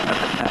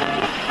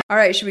All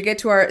right, should we get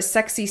to our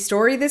sexy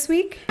story this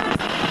week?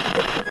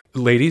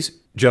 Ladies,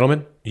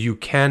 gentlemen, you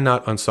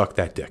cannot unsuck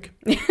that dick.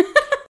 It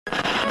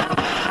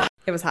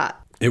was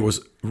hot. It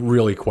was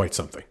really quite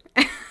something.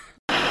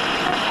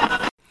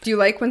 Do you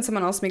like when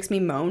someone else makes me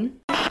moan?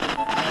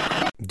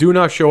 Do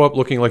not show up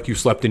looking like you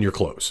slept in your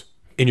clothes,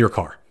 in your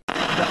car.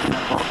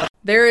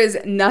 There is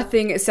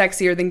nothing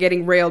sexier than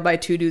getting railed by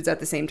two dudes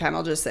at the same time.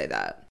 I'll just say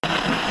that.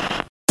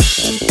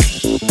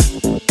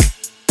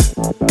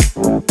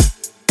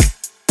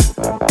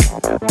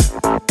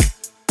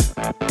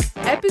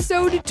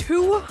 Episode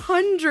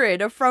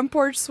 200 of Front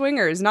Porch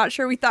Swingers. Not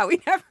sure we thought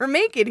we'd ever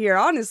make it here,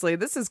 honestly.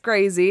 This is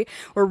crazy.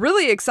 We're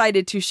really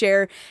excited to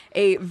share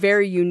a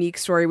very unique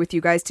story with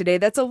you guys today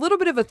that's a little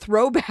bit of a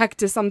throwback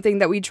to something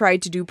that we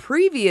tried to do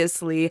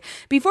previously.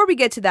 Before we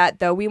get to that,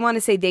 though, we want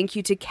to say thank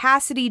you to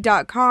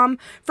Kasidie.com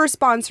for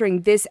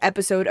sponsoring this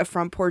episode of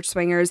Front Porch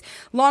Swingers.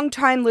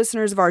 Longtime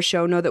listeners of our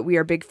show know that we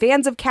are big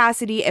fans of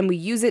Kasidie, and we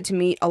use it to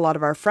meet a lot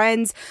of our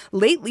friends.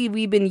 Lately,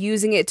 we've been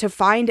using it to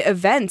find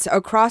events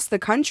across the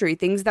country,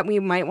 things that we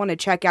might want to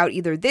check out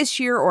either this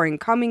year or in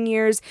coming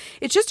years.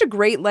 It's just a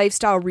great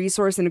lifestyle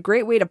resource and a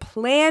great way to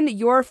plan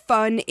your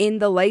fun in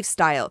the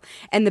lifestyle.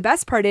 And the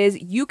best part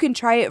is you can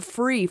try it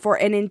free for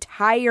an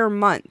entire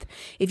month.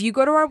 If you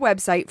go to our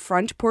website,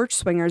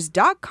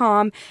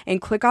 frontporchswingers.com,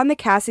 and click on the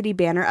Kasidie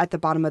banner at the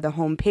bottom of the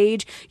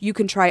homepage, you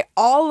can try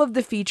all of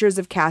the features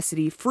of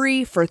Kasidie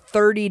free for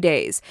 30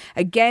 days.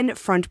 Again,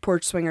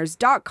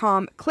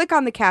 frontporchswingers.com, click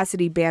on the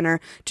Kasidie banner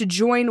to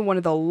join one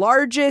of the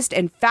largest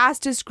and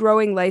fastest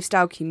growing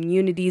lifestyle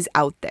communities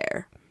out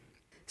there.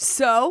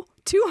 So,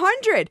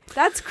 200.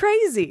 That's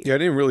crazy. Yeah, I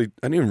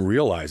didn't even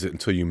realize it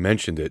until you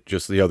mentioned it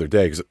just the other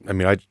day. Because I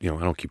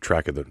don't keep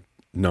track of the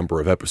number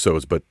of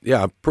episodes, but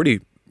yeah, I'm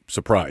pretty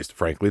surprised,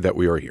 frankly, that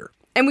we are here.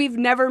 And we've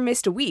never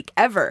missed a week,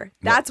 ever.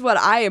 That's what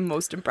I am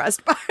most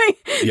impressed by.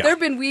 Yeah. There have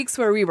been weeks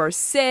where we were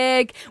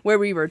sick, where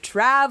we were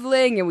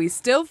traveling, and we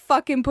still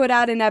fucking put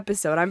out an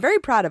episode. I'm very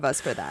proud of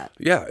us for that.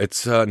 Yeah,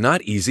 it's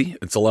not easy.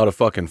 It's a lot of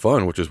fucking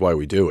fun, which is why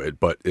we do it.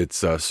 But it's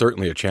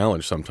certainly a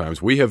challenge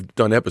sometimes. We have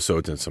done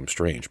episodes in some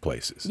strange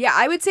places. Yeah,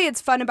 I would say it's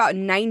fun about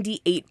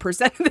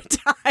 98% of the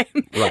time.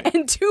 Right.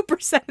 And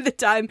 2% of the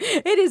time,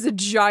 it is a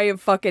giant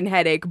fucking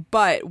headache,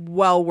 but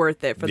well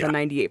worth it for the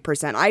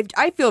 98%.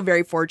 I feel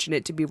very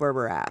fortunate to be where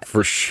we're at.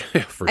 For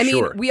sure. I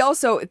mean,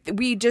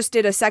 we just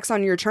did a Sex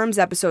on Your Terms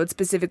episode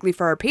specifically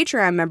for our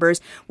Patreon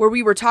members where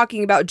we were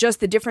talking about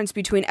just the difference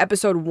between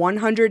episode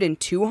 100 and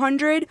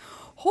 200.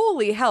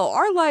 Holy hell,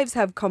 our lives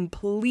have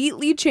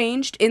completely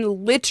changed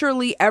in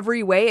literally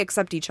every way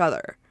except each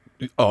other.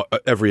 Oh,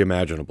 every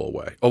imaginable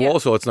way. Oh, yeah.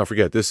 Also, let's not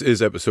forget, this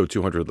is episode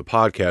 200 of the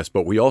podcast,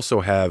 but we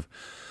also have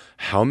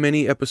how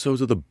many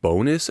episodes of the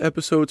bonus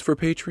episodes for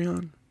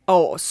Patreon?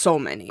 Oh, so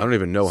many. I don't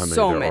even know how many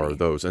there are of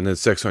those. And then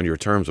Sex on Your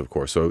Terms, of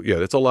course. So, yeah,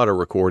 it's a lot of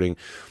recording.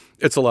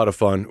 It's a lot of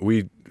fun.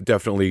 We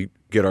definitely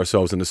get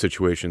ourselves into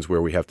situations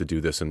where we have to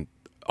do this in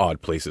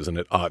odd places and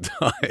at odd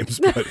times,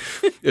 but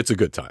it's a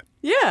good time.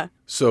 Yeah.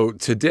 So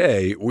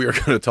today we are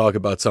going to talk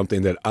about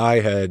something that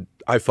I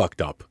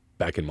fucked up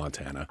back in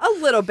Montana. A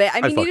little bit.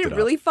 I mean, you didn't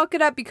really up. fuck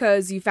it up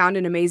because you found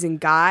an amazing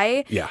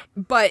guy. Yeah.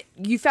 But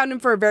you found him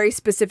for a very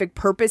specific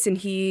purpose, and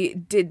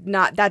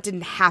that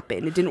didn't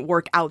happen. It didn't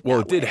work out that way.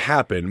 Well, it did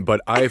happen,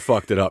 but I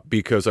fucked it up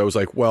because I was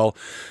like, well,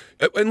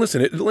 and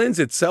listen, it lends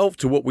itself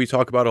to what we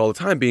talk about all the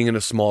time, being in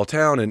a small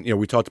town. And,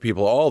 we talk to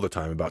people all the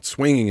time about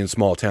swinging in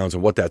small towns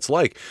and what that's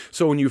like.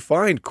 So when you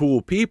find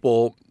cool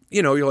people,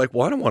 you're like,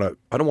 well, I don't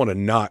want to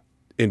not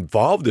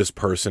involve this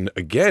person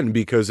again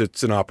because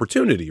it's an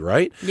opportunity,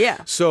 right?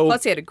 Yeah. So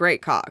plus he had a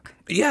great cock.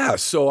 Yeah.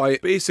 So I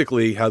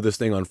basically, how this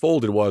thing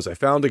unfolded was I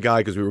found a guy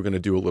because we were going to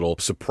do a little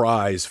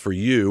surprise for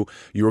you.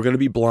 You were going to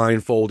be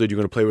blindfolded. You're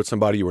going to play with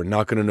somebody. You were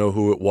not going to know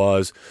who it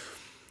was.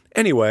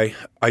 Anyway,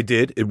 I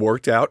did. It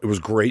worked out. It was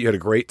great. You had a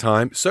great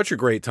time. Such a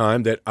great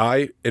time that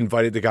I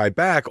invited the guy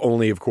back,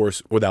 only, of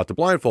course, without the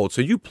blindfold.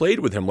 So you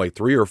played with him like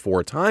 3 or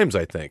 4 times,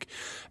 I think.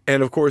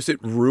 And, of course, it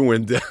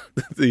ruined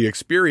the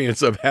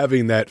experience of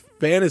having that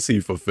fantasy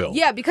fulfilled.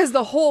 Yeah, because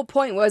the whole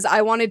point was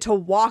I wanted to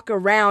walk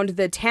around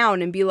the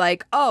town and be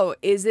like, oh,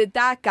 is it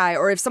that guy?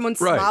 Or if someone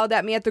smiled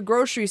at me at the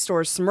grocery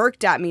store,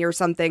 smirked at me or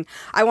something,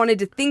 I wanted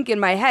to think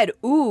in my head,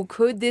 ooh,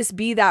 could this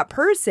be that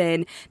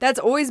person? That's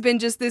always been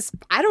just this,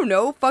 I don't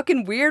know,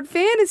 fucking weird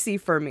fantasy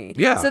for me.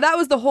 Yeah. So that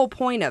was the whole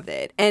point of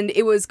it. And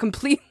it was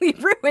completely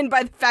ruined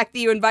by the fact that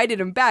you invited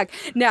him back.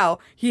 Now,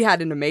 he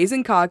had an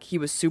amazing cock. He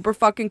was super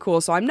fucking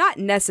cool. So I'm not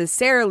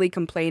necessarily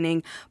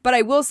complaining, but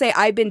I will say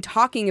I've been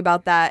talking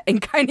about that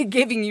and kind of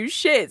giving you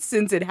shit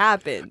since it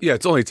happened. Yeah,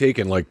 it's only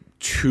taken like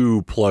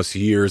 2+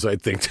 years, I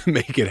think, to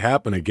make it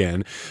happen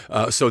again.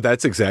 So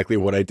that's exactly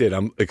what I did.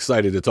 I'm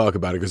excited to talk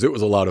about it because it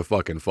was a lot of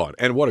fucking fun.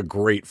 And what a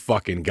great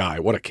fucking guy.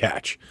 What a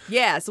catch.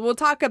 Yeah, so we'll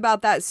talk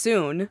about that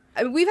soon.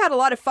 I mean, we've had a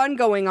lot of fun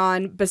going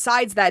on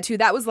besides that, too.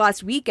 That was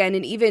last weekend.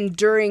 And even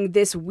during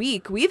this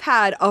week, we've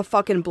had a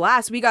fucking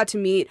blast. We got to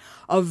meet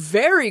a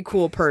very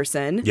cool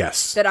person.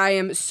 Yes. That I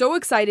am so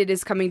excited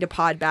is coming to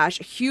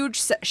Podbash.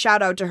 Huge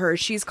shout out to her.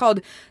 She's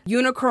called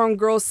Unicorn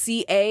Girl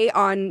CA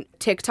on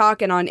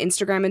TikTok and on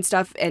Instagram and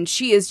stuff, and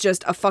she is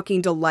just a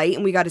fucking delight.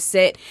 And we got to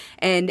sit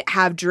and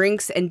have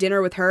drinks and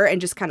dinner with her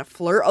and just kind of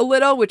flirt a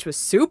little, which was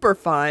super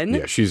fun.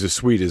 Yeah, she's as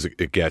sweet as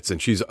it gets,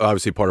 and she's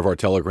obviously part of our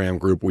Telegram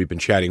group. We've been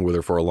chatting with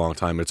her for a long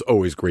time. It's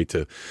always great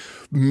to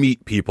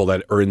meet people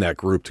that are in that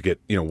group to get,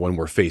 when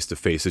we're face to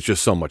face. It's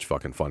just so much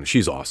fucking fun.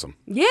 She's awesome.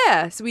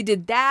 Yeah, so we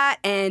did that,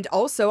 and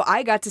also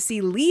I got to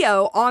see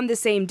Leo on the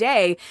same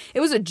day.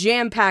 It was a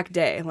jam-packed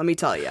day, let me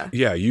tell you.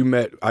 Yeah,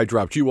 I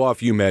dropped you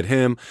off, you met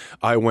him.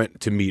 I went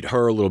to meet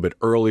her a little bit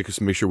early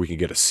to make sure we can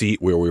get a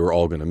seat where we were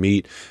all going to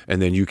meet,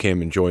 and then you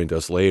came and joined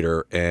us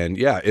later. And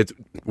yeah,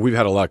 we've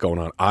had a lot going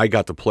on. I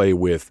got to play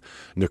with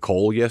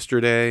Nicole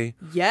yesterday.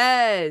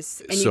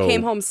 Yes, and you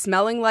came home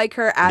smelling like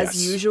her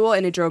as usual,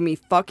 and it drove me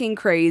fucking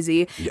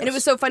crazy. Yes. And it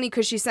was so funny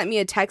because she sent me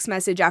a text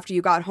message after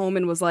you got home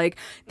and was like,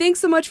 thanks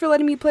so much for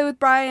letting me play with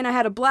Brian. I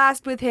had a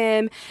blast with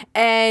him.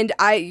 And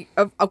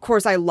of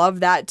course, I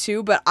love that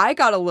too, but I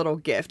got a little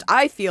gift.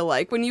 I feel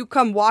like when you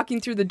come walking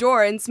through the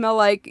door and smell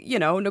like,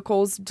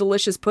 Nicole's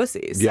delicious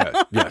pussies.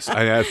 Yeah, yes,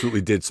 I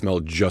absolutely did smell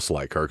just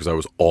like her because I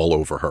was all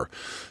over her.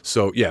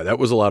 So yeah, that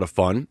was a lot of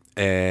fun.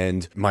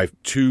 And my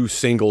 2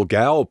 single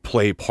gal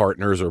play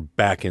partners are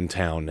back in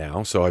town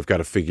now, so I've got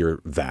to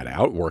figure that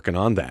out, working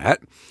on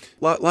that.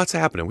 Lots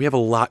happening. We have a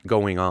lot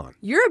going on.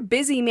 You're a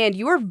busy man.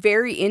 You are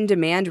very in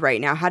demand right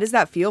now. How does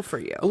that feel for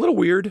you? A little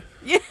weird.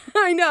 Yeah,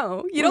 I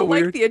know. You don't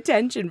like the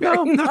attention very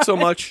much. No, not so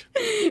much.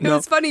 It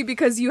was funny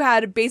because you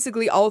had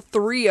basically all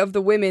 3 of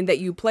the women that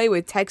you play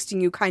with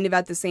texting you kind of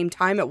at the same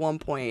time at one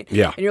point.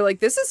 Yeah. And you're like,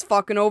 this is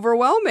fucking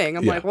overwhelming.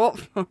 I'm like, well,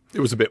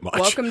 it was a bit much.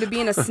 Welcome to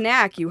being a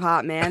snack, you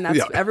hot man.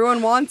 That's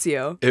everyone wants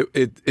you.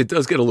 It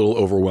does get a little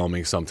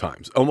overwhelming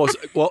sometimes. Almost,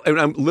 and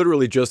I'm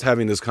literally just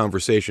having this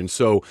conversation.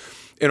 So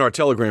in our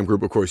Telegram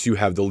group, of course, you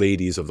have the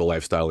ladies of the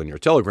lifestyle in your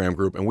Telegram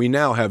group, and we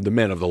now have the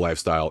men of the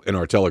lifestyle in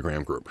our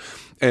Telegram group.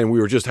 And we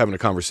were just having a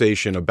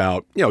conversation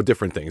about,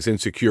 different things,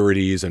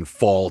 insecurities and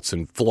faults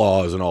and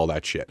flaws and all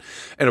that shit.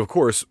 And of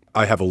course,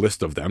 I have a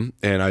list of them,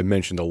 and I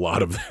mentioned a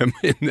lot of them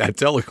in that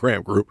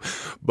Telegram group.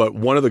 But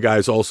one of the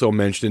guys also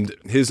mentioned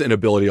his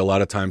inability a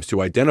lot of times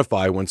to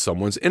identify when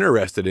someone's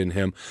interested in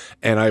him.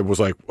 And I was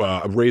like,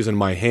 raising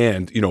my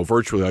hand,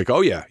 virtually like,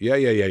 oh yeah,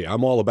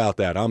 I'm all about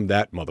that. I'm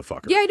that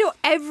motherfucker. Yeah, I know.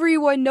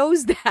 Everyone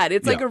knows that.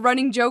 It's like a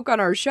running joke on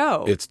our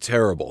show. It's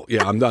terrible.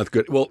 Yeah, I'm not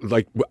good. Well,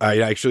 like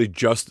I actually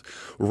just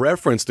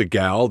referenced a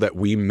gal that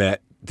we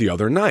met the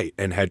other night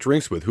and had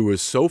drinks with, who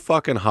is so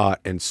fucking hot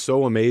and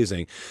so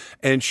amazing.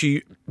 And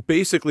she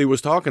basically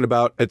was talking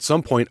about at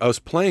some point us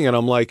playing, and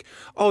I'm like,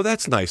 oh,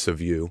 that's nice of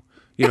you.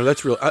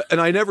 That's real.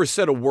 And I never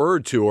said a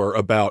word to her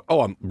about,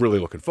 oh, I'm really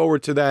looking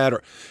forward to that.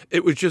 Or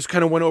it was just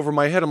kind of went over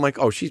my head. I'm like,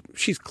 oh,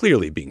 she's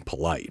clearly being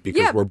polite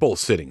because we're both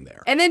sitting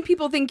there. And then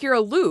people think you're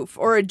aloof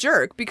or a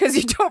jerk because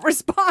you don't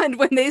respond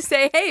when they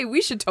say, hey, we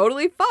should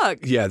totally fuck.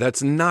 Yeah,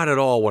 that's not at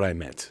all what I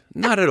meant.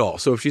 Not at all.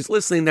 So if she's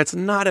listening, that's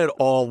not at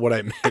all what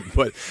I meant.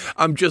 But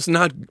I'm just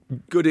not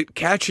good at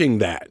catching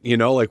that.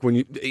 Like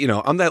when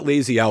I'm that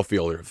lazy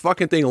outfielder.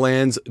 Fucking thing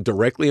lands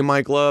directly in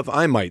my glove,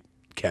 I might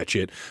catch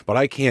it, but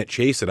I can't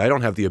chase it. I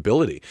don't have the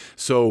ability.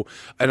 So,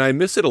 and I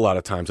miss it a lot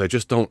of times. I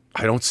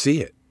don't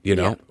see it,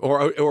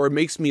 or it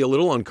makes me a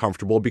little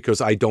uncomfortable because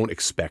I don't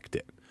expect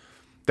it.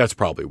 That's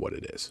probably what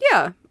it is.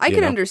 Yeah, I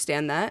can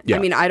understand that. Yeah. I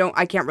mean,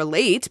 I can't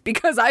relate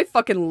because I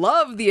fucking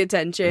love the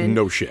attention.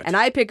 No shit. And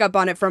I pick up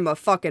on it from a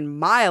fucking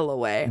mile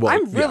away. Well,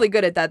 I'm really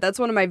good at that. That's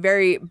one of my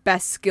very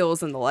best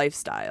skills in the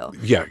lifestyle.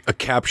 Yeah,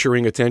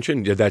 capturing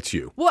attention, that's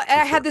you. Well,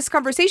 I had this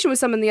conversation with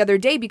someone the other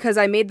day because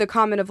I made the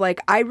comment of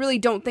like, I really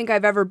don't think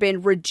I've ever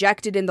been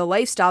rejected in the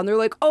lifestyle. And they're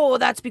like, oh,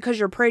 that's because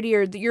you're pretty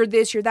or you're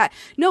this, you're that.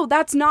 No,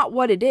 that's not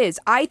what it is.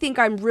 I think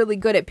I'm really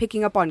good at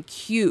picking up on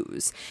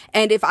cues.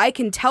 And if I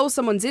can tell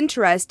someone's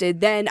interested,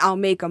 then I'll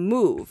make a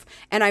move.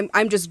 And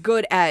I'm just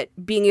good at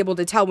being able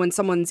to tell when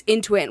someone's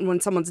into it and when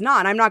someone's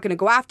not. I'm not going to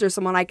go after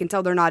someone I can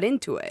tell they're not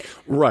into it.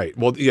 Right.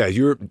 Well, yeah,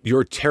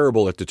 you're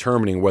terrible at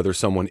determining whether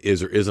someone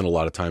is or isn't a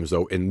lot of times,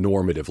 though, in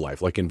normative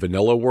life. Like in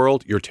vanilla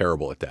world, you're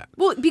terrible at that.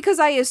 Well, because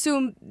I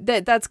assume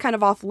that that's kind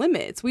of off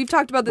limits. We've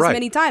talked about this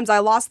many times. I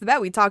lost the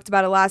bet. We talked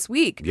about it last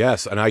week.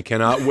 Yes, and I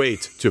cannot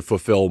wait to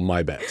fulfill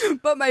my bet.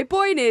 But my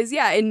point is,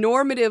 in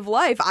normative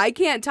life, I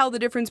can't tell the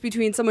difference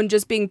between someone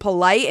just being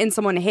polite and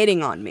someone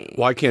hitting on me.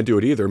 Well, I can't do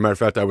it either. Matter of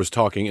fact, I was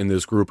talking in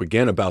this group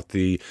again about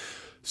the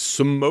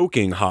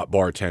smoking hot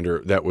bartender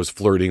that was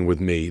flirting with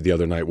me the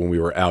other night when we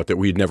were out that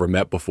we'd never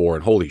met before,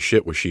 and holy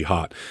shit was she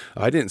hot.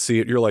 I didn't see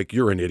it. You're like,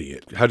 you're an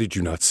idiot. How did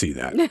you not see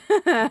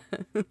that?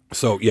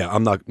 So yeah,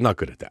 I'm not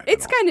good at that.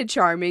 It's kind of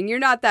charming. You're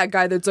not that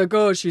guy that's like,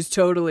 oh, she's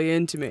totally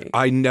into me.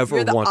 I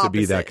never want to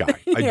be that guy.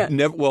 I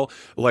never. Well,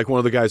 like one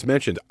of the guys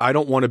mentioned, I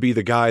don't want to be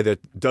the guy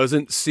that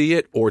doesn't see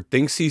it or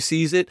thinks he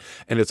sees it,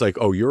 and it's like,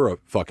 oh, you're a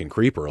fucking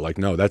creeper. Like,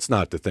 no, that's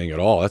not the thing at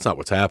all. That's not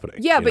what's happening.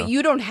 Yeah, but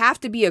you don't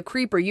have to be a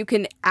creeper. You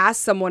can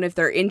ask someone if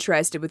they're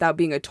interested without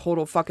being a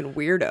total fucking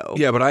weirdo.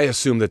 Yeah, but I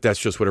assume that that's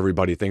just what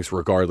everybody thinks,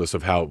 regardless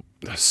of how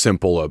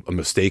simple a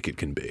mistake it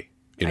can be.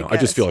 I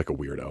just feel like a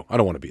weirdo. I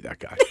don't want to be that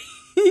guy.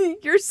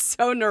 You're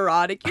so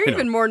neurotic. You're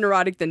even more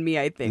neurotic than me,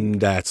 I think.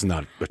 That's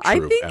not true. I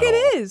think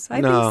it is.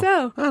 I think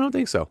so. I don't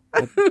think so.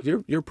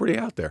 You're pretty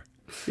out there.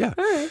 Yeah.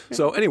 All right.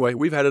 So anyway,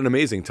 we've had an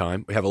amazing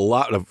time. We have a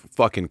lot of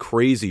fucking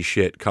crazy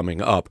shit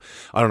coming up.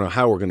 I don't know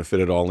how we're going to fit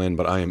it all in,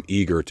 but I am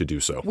eager to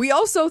do so. We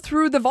also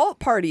threw the vault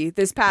party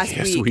this past week.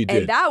 Yes, we did.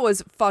 And that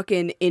was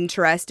fucking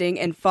interesting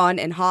and fun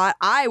and hot.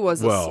 I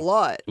was a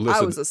slut.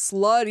 Listen, I was a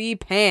slutty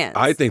pants.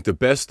 I think the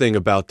best thing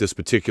about this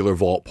particular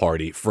vault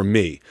party for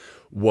me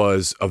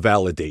was a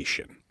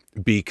validation,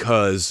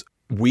 because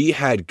we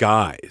had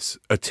guys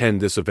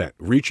attend this event,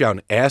 reach out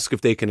and ask if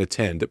they can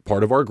attend,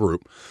 part of our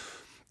group,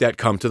 that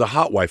come to the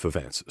Hot Wife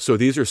events. So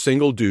these are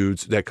single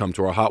dudes that come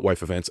to our Hot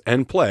Wife events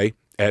and play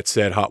at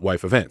said Hot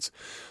Wife events.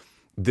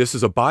 This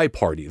is a buy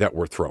party that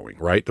we're throwing,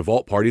 right? The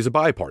vault party is a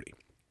buy party.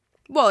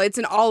 Well, it's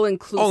an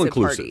all-inclusive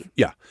party.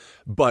 Yeah.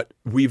 But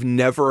we've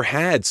never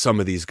had some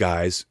of these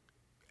guys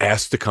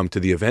asked to come to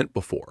the event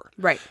before.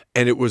 Right.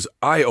 And it was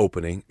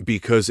eye-opening,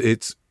 because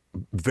it's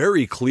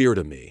very clear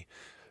to me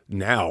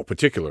now,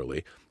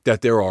 particularly,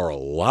 that there are a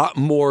lot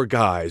more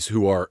guys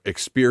who are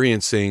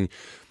experiencing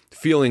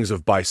feelings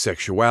of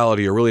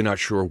bisexuality, are really not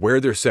sure where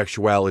their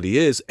sexuality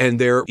is, and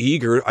they're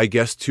eager, I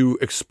guess, to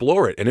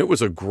explore it. And it was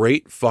a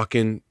great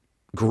fucking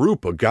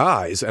group of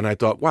guys, and I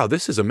thought, wow,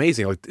 this is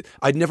amazing. Like,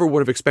 I never would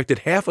have expected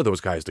half of those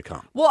guys to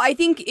come. Well, I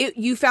think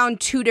you found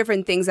two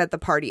different things at the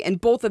party, and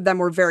both of them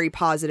were very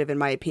positive, in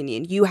my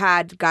opinion. You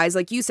had guys,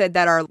 like you said,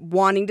 that are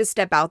wanting to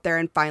step out there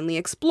and finally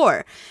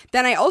explore.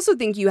 Then I also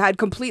think you had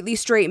completely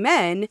straight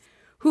men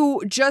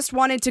who just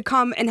wanted to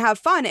come and have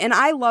fun. And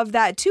I love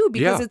that too,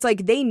 because it's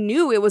like they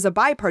knew it was a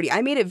bi party.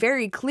 I made it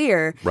very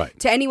clear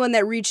to anyone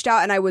that reached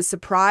out, and I was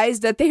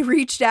surprised that they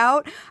reached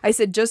out. I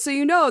said, just so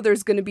you know,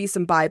 there's going to be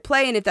some bi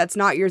play, and if that's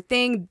not your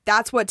thing,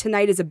 that's what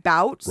tonight is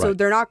about. So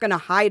they're not going to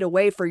hide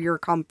away for your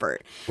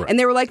comfort. And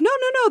they were like, no,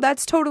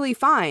 that's totally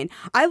fine.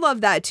 I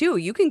love that too.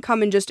 You can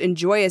come and just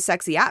enjoy a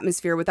sexy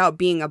atmosphere without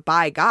being a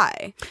bi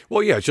guy.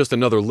 Well, yeah, it's just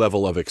another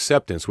level of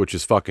acceptance, which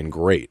is fucking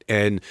great.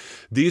 And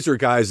these are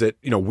guys that,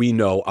 we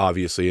know,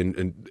 obviously,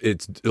 and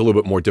it's a little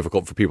bit more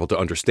difficult for people to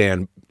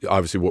understand,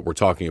 obviously, what we're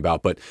talking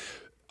about, but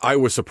I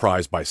was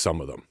surprised by some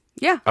of them.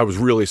 Yeah. I was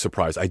really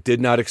surprised. I did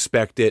not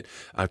expect it.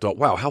 I thought,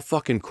 wow, how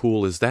fucking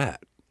cool is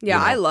that? Yeah,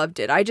 I loved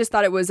it. I just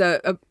thought it was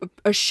a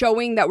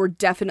showing that we're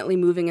definitely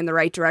moving in the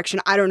right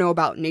direction. I don't know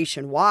about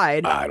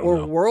nationwide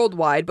or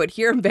worldwide, but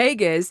here in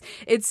Vegas,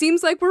 it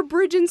seems like we're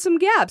bridging some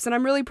gaps, and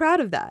I'm really proud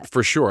of that.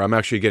 For sure. I'm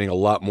actually getting a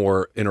lot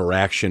more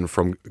interaction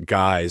from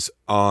guys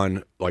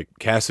on, like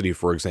Cassidy,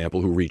 for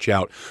example, who reach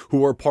out,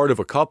 who are part of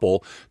a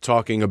couple,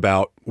 talking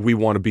about, we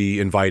want to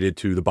be invited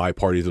to the bi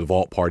party, to the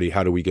vault party.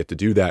 How do we get to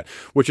do that?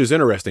 Which is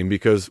interesting,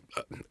 because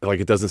like,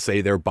 it doesn't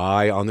say they're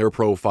bi on their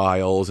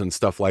profiles and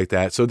stuff like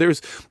that. So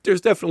there's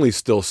definitely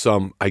still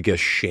some, I guess,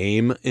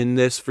 shame in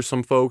this for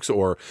some folks,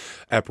 or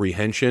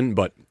apprehension.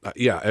 But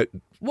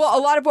well,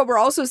 a lot of what we're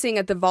also seeing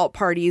at the vault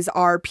parties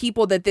are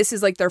people that this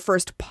is like their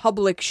first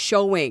public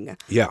showing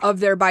of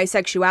their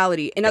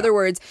bisexuality. In other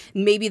words,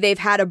 maybe they've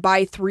had a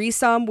bi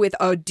threesome with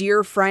a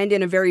dear friend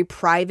in a very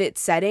private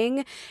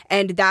setting,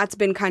 and that's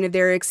been kind of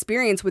their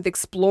experience with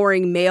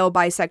exploring male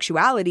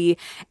bisexuality.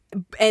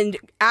 And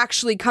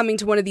actually coming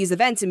to one of these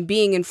events and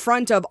being in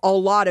front of a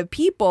lot of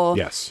people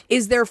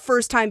is their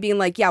first time being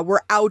like, yeah,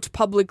 we're out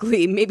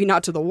publicly, maybe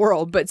not to the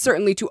world, but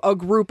certainly to a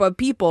group of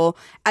people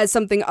as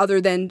something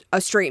other than a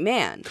straight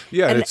man.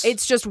 Yeah, and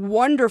it's just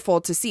wonderful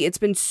to see. It's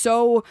been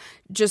so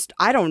just,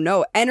 I don't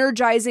know,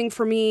 energizing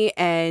for me,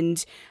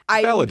 and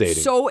I'm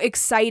so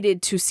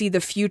excited to see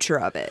the future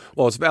of it.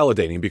 Well, it's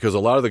validating, because a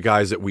lot of the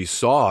guys that we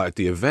saw at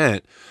the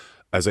event,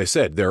 as I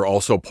said, they're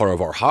also part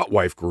of our Hot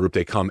Wife group.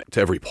 They come to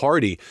every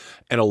party,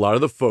 and a lot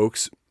of the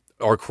folks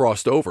are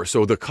crossed over.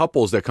 So the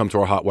couples that come to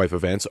our Hot Wife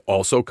events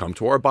also come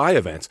to our bi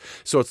events.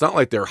 So it's not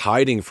like they're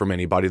hiding from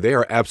anybody. They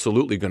are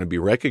absolutely going to be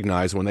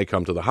recognized when they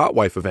come to the Hot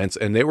Wife events,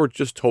 and they were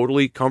just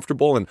totally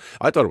comfortable, and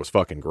I thought it was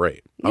fucking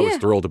great. I was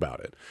thrilled about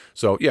it.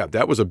 So yeah,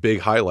 that was a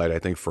big highlight, I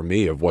think, for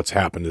me, of what's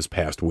happened this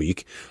past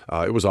week.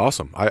 It was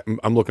awesome.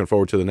 I'm looking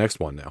forward to the next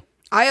one now.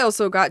 I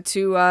also got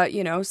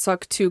to,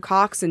 suck two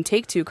cocks and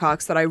take two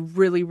cocks that I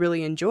really,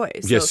 really enjoy.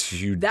 So yes,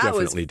 you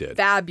definitely did.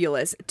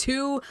 Fabulous.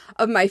 Two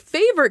of my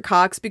favorite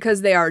cocks,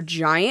 because they are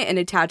giant and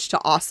attached to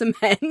awesome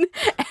men.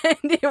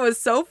 And it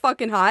was so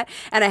fucking hot.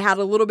 And I had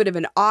a little bit of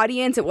an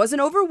audience. It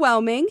wasn't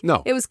overwhelming.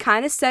 No. It was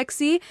kind of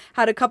sexy.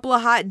 Had a couple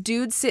of hot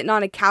dudes sitting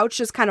on a couch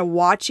just kind of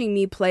watching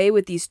me play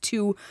with these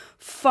two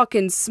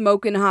fucking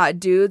smoking hot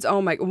dudes.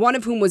 Oh my, one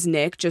of whom was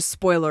Nick, just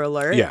spoiler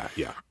alert. Yeah.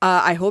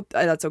 I hope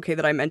that's okay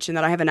that I mentioned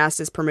that. I haven't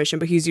asked his permission,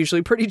 but he's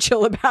usually pretty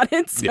chill about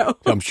it. So. Yeah,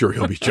 I'm sure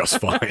he'll be just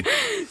fine.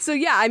 So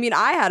yeah, I mean,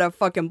 I had a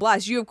fucking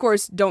blast. You, of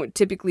course, don't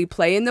typically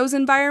play in those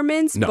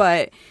environments,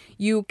 but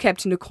you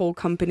kept Nicole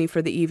company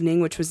for the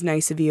evening, which was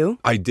nice of you.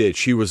 I did.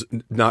 She was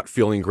not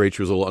feeling great.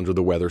 She was a little under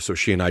the weather, so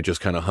she and I just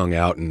kind of hung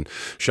out and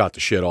shot the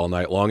shit all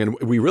night long. And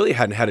we really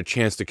hadn't had a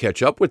chance to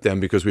catch up with them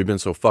because we've been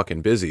so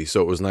fucking busy.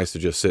 So it was nice to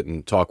just sit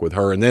and talk with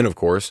her. And then, of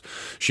course,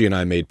 she and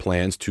I made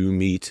plans to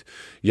meet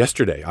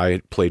yesterday.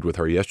 I played with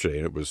her yesterday,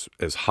 and it was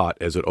as hot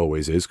as it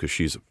always is, because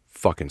she's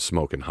fucking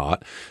smoking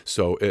hot.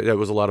 So it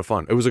was a lot of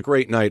fun. It was a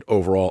great night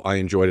overall. I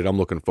enjoyed it. I'm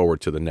looking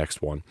forward to the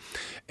next one.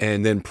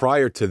 And then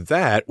prior to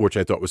that, which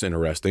I thought was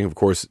interesting, of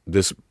course,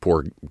 this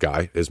poor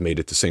guy has made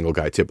it to Single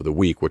Guy Tip of the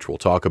Week, which we'll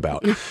talk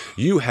about.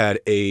 You had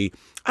I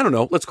don't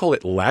know, let's call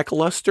it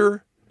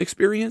lackluster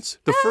experience,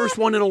 the first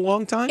one in a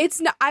long time. It's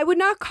not, I would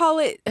not call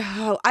it,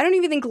 I don't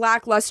even think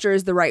lackluster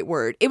is the right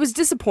word. It was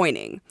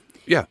disappointing.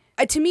 Yeah.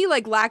 To me,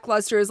 like,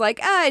 lackluster is like,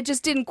 it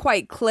just didn't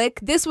quite click.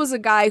 This was a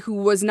guy who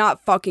was not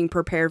fucking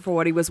prepared for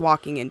what he was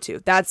walking into.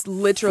 That's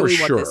literally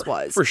what this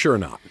was. For sure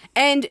not.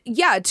 And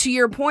yeah, to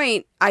your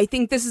point, I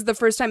think this is the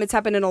first time it's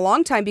happened in a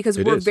long time because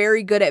we're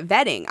very good at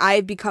vetting.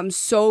 I've become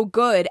so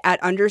good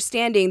at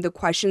understanding the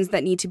questions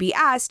that need to be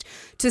asked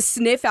to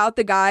sniff out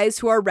the guys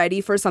who are ready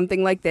for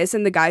something like this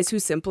and the guys who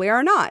simply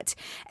are not.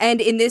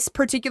 And in this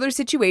particular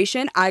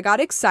situation, I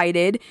got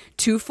excited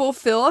to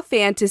fulfill a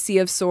fantasy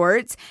of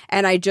sorts,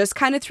 and I just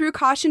kind of threw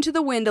caution to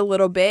the wind a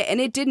little bit,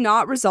 and it did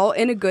not result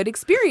in a good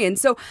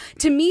experience. So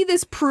to me,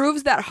 this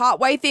proves that hot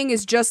wifing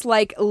is just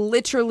like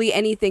literally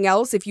anything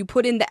else. If you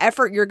put in the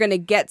effort, you're going to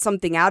get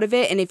something out of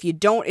it. And if you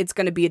don't, it's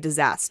going to be a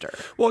disaster.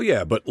 Well,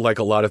 yeah, but like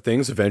a lot of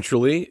things,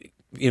 eventually,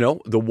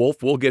 the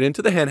wolf will get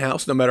into the hen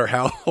house no matter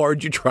how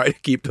hard you try to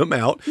keep them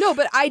out. No,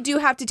 but I do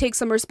have to take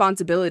some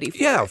responsibility for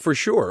it. Yeah, for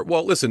sure.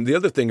 Well, listen, the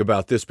other thing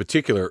about this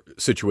particular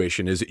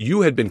situation is that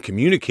you had been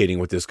communicating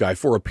with this guy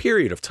for a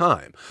period of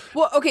time.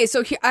 Well, okay,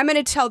 so here, I'm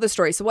going to tell the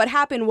story. So what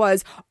happened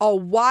was a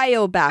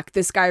while back,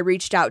 this guy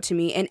reached out to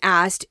me and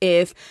asked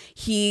if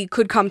he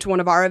could come to one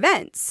of our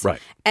events.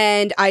 Right.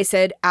 And I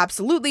said,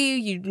 absolutely,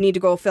 you need to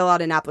go fill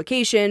out an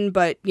application,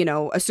 but,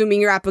 assuming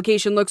your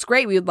application looks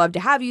great, we would love to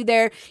have you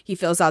there. He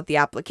fills out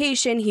the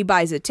application, he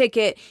buys a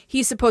ticket,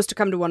 he's supposed to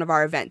come to one of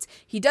our events.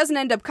 He doesn't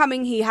end up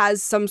coming, he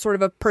has some sort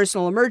of a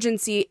personal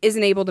emergency,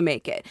 isn't able to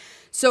make it.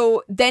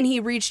 So then he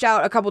reached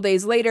out a couple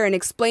days later and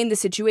explained the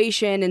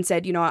situation and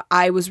said,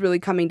 I was really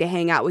coming to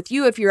hang out with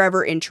you if you're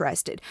ever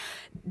interested.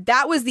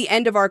 That was the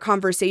end of our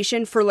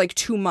conversation for like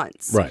 2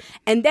 months. Right.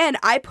 And then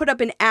I put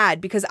up an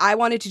ad because I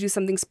wanted to do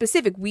something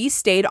specific. We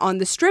stayed on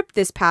the Strip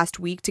this past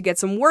week to get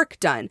some work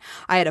done.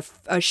 I had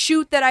a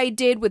shoot that I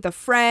did with a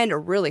friend, a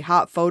really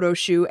hot photo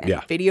shoot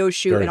and video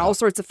shoot and all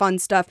sorts of fun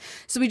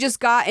stuff. So we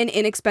just got an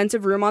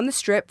inexpensive room on the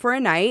Strip for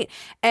a night.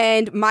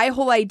 And my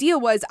whole idea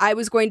was I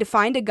was going to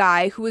find a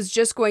guy who was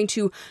just going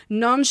to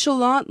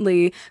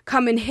nonchalantly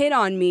come and hit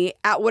on me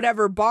at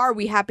whatever bar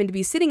we happened to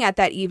be sitting at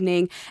that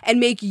evening and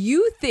make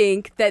you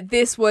think that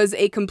this was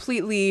a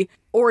completely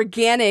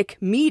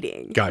organic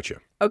meeting.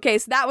 Gotcha. Okay,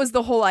 so that was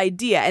the whole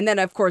idea. And then,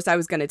 of course, I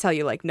was going to tell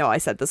you, no, I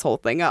set this whole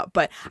thing up.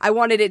 But I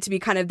wanted it to be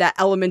kind of that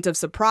element of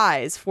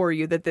surprise for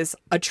you that this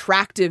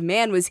attractive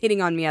man was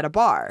hitting on me at a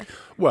bar.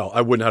 Well,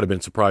 I would not have been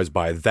surprised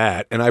by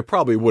that. And I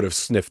probably would have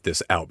sniffed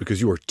this out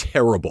because you were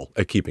terrible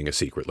at keeping a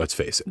secret, let's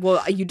face it.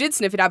 Well, you did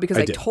sniff it out because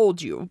I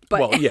told you. But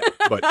well, yeah,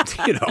 but,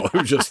 it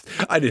was just,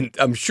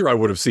 I'm sure I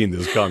would have seen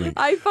this coming.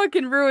 I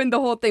fucking ruined the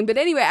whole thing. But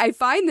anyway, I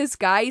find this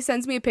guy, he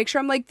sends me a picture.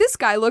 I'm like, this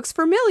guy looks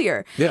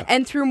familiar. Yeah.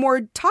 And through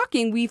more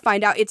talking, we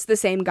find out it's the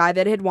same guy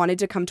that had wanted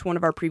to come to one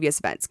of our previous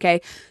events, okay?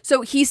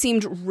 So he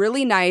seemed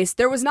really nice.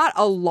 There was not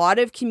a lot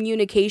of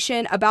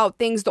communication about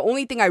things. The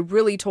only thing I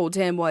really told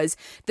him was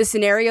the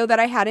scenario that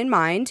I had in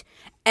mind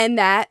and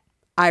that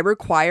I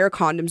require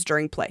condoms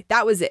during play.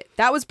 That was it.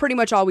 That was pretty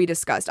much all we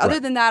discussed. Other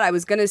than that, I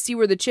was going to see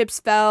where the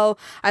chips fell.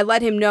 I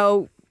let him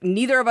know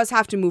neither of us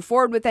have to move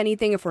forward with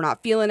anything. If we're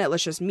not feeling it,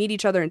 let's just meet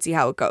each other and see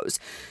how it goes.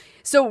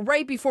 So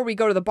right before we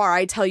go to the bar,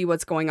 I tell you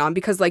what's going on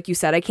because like you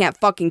said, I can't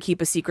fucking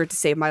keep a secret to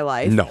save my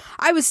life. No.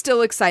 I was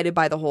still excited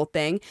by the whole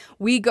thing.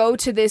 We go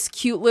to this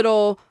cute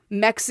little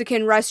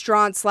Mexican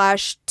restaurant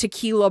 /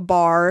 tequila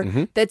bar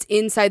that's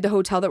inside the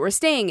hotel that we're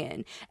staying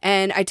in.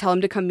 And I tell him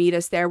to come meet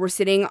us there. We're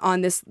sitting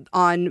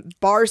on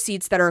bar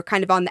seats that are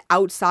kind of on the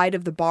outside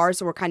of the bar.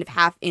 So we're kind of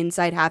half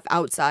inside, half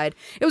outside.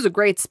 It was a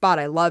great spot.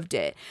 I loved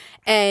it.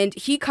 And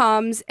he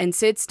comes and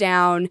sits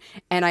down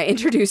and I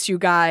introduce you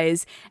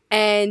guys.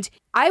 And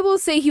I will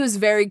say he was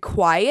very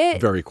quiet.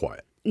 Very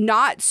quiet.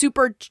 Not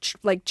super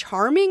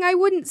charming, I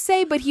wouldn't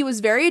say, but he was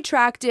very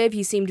attractive.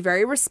 He seemed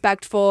very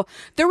respectful.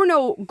 There were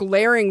no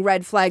glaring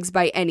red flags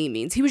by any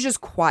means. He was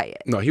just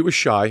quiet. No, he was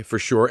shy for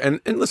sure.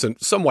 And listen,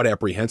 somewhat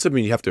apprehensive. I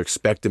mean, you have to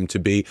expect him to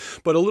be,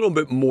 but a little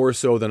bit more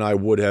so than I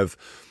would have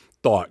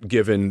thought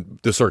given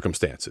the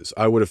circumstances.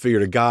 I would have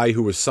figured a guy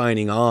who was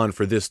signing on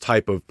for this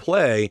type of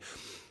play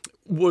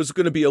was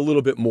going to be a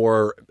little bit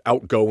more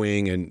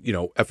outgoing and,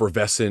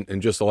 effervescent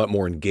and just a lot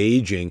more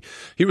engaging.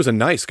 He was a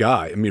nice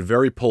guy. I mean,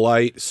 very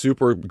polite,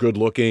 super good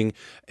looking,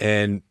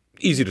 and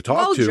easy to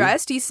talk to. Well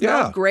dressed. He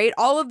smelled great.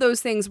 All of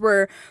those things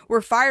were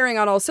firing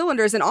on all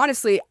cylinders. And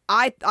honestly,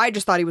 I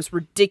just thought he was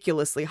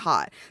ridiculously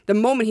hot. The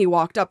moment he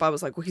walked up, I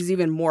was like, well, he's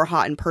even more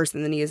hot in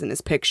person than he is in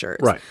his pictures.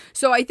 Right.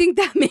 So I think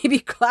that maybe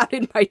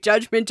clouded my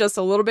judgment just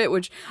a little bit,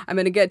 which I'm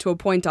going to get to a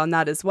point on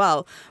that as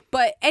well.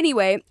 But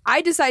anyway,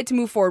 I decided to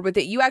move forward with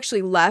it. You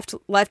actually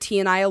left he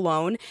and I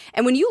alone.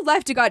 And when you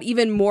left, it got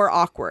even more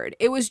awkward.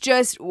 It was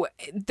just,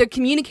 the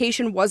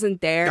communication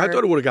wasn't there. I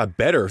thought it would have got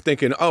better,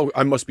 thinking, oh,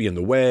 I must be in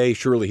the way.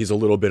 Surely he's a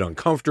little bit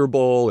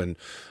uncomfortable. And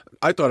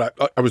I thought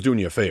I was doing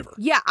you a favor.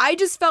 Yeah, I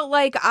just felt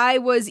like I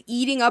was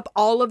eating up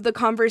all of the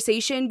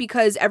conversation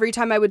because every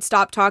time I would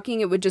stop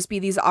talking, it would just be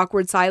these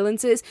awkward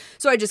silences.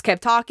 So I just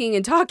kept talking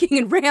and talking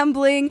and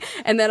rambling.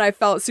 And then I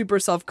felt super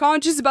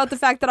self-conscious about the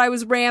fact that I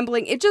was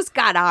rambling. It just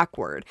got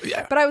awkward.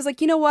 Yeah. But I was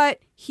like, you know what?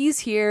 He's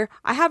here.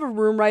 I have a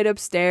room right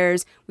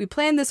upstairs. We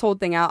planned this whole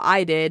thing out.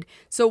 I did.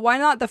 So why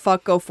not the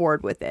fuck go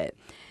forward with it?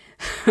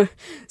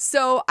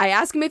 So I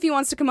ask him if he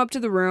wants to come up to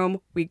the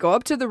room. We go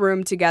up to the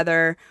room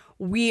together.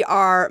 We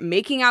are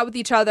making out with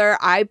each other.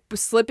 I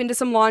slip into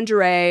some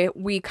lingerie.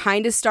 We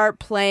kind of start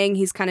playing.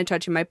 He's kind of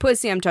touching my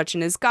pussy. I'm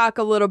touching his cock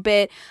a little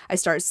bit. I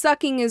start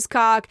sucking his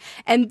cock.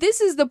 And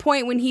this is the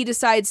point when he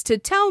decides to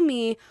tell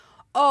me,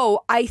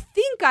 oh, I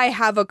think I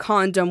have a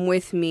condom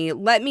with me.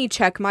 Let me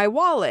check my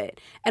wallet.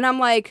 And I'm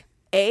like,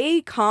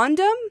 a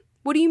condom?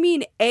 What do you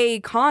mean a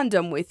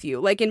condom with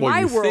you? Like in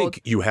my world,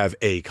 think you have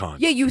a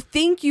condom. Yeah, you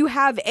think you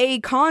have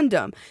a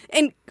condom.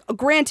 And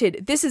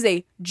granted, this is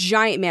a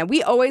giant man.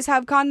 We always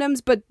have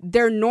condoms, but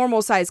they're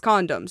normal size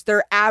condoms.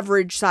 They're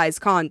average size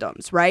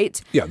condoms,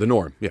 right? Yeah, the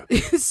norm. Yeah.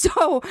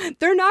 So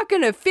they're not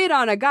going to fit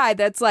on a guy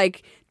that's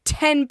like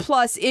 10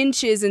 plus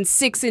inches and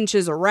 6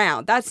 inches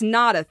around. That's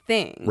not a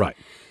thing. Right.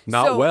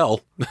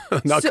 Not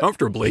not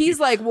comfortably. He's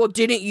like, well,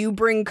 didn't you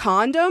bring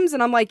condoms?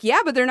 And I'm like, yeah,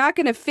 but they're not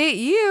going to fit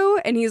you.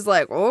 And he's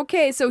like,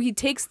 okay. So he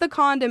takes the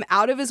condom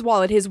out of his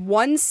wallet, his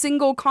one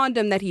single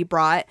condom that he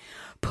brought,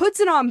 puts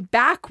it on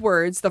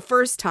backwards the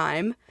first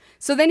time.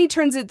 So then he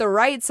turns it the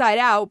right side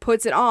out,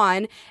 puts it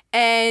on,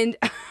 and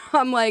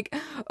I'm like,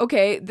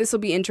 okay, this will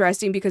be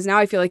interesting because now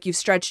I feel like you've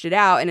stretched it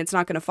out and it's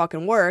not going to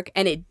fucking work.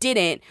 And it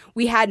didn't.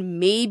 We had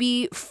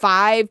maybe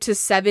 5 to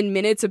 7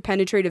 minutes of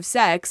penetrative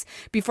sex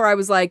before I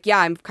was like, yeah,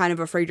 I'm kind of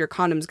afraid your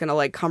condom's going to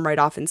like come right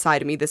off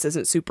inside of me. This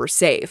isn't super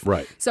safe.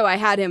 Right. So I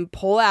had him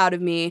pull out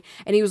of me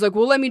and he was like,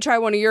 well, let me try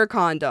one of your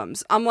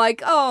condoms. I'm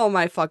like, oh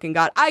my fucking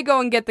God. I go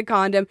and get the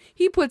condom.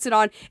 He puts it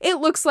on. It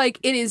looks like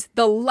it is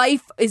the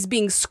life is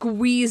being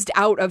squeezed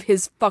out of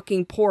his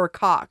fucking poor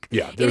cock.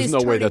 Yeah, there's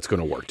no way that's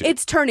going to work, dude.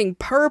 It's turning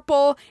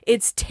purple.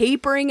 It's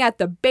tapering at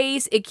the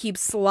base. It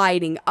keeps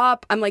sliding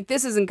up. I'm like,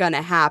 this isn't going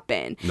to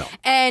happen. No.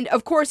 And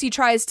of course he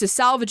tries to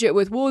salvage it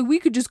with, well, we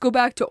could just go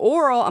back to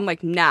oral. I'm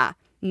like, nah,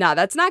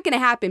 that's not going to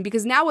happen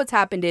because now what's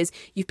happened is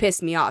you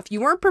pissed me off. You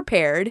weren't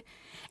prepared.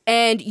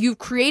 And you've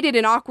created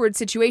an awkward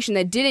situation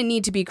that didn't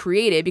need to be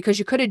created because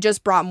you could have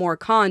just brought more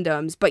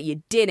condoms, but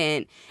you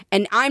didn't.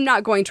 And I'm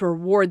not going to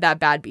reward that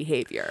bad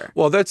behavior.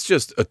 Well, that's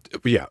just,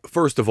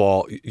 first of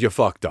all, you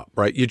fucked up,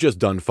 right? You just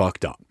done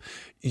fucked up.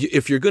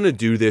 If you're going to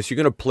do this, you're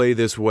going to play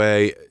this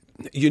way,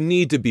 you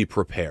need to be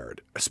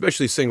prepared,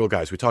 especially single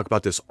guys. We talk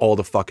about this all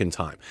the fucking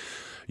time.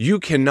 You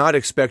cannot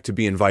expect to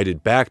be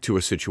invited back to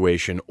a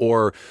situation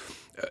or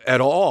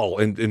at all,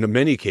 in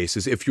many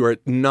cases, if you're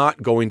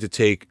not going to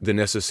take the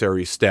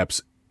necessary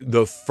steps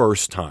the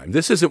first time.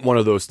 This isn't one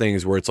of those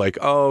things where it's like,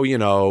 oh, you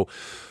know,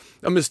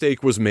 a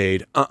mistake was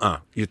made.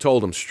 You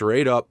told them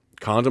straight up,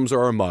 condoms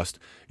are a must.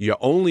 You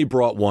only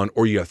brought one,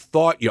 or you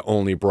thought you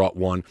only brought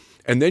one,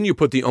 and then you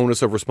put the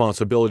onus of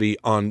responsibility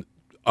on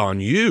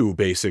you,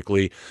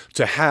 basically,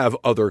 to have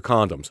other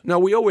condoms. Now,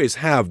 we always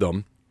have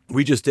them.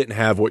 We just didn't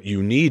have what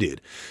you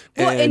needed.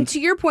 Well, and to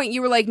your point,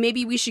 you were like,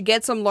 maybe we should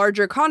get some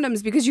larger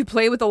condoms because you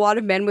play with a lot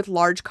of men with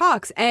large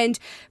cocks. And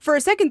for a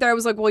second there, I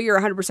was like, well, you're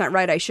 100%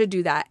 right. I should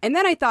do that. And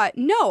then I thought,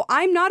 no,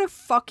 I'm not a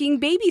fucking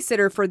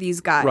babysitter for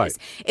these guys. Right.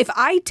 If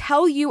I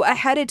tell you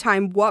ahead of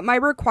time what my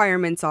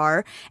requirements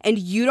are and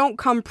you don't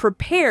come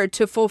prepared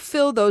to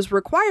fulfill those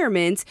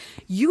requirements,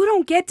 you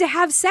don't get to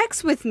have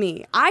sex with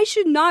me. I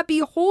should not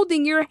be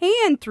holding your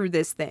hand through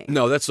this thing.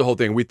 No, that's the whole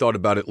thing. We thought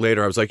about it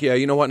later. I was like, yeah,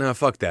 you know what? Nah,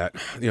 fuck that.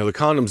 You know, the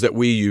condoms that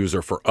we use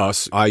are for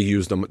us. I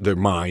use them. They're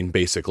mine,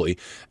 basically.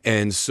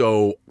 And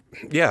so,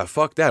 yeah,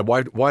 fuck that.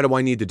 Why do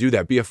I need to do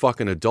that? Be a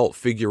fucking adult.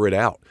 Figure it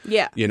out.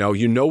 Yeah. You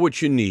know what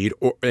you need.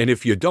 And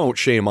if you don't,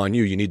 shame on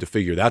you. You need to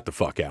figure that the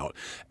fuck out.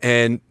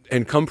 And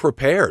come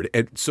prepared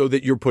so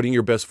that you're putting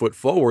your best foot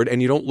forward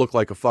and you don't look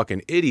like a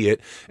fucking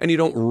idiot and you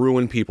don't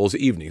ruin people's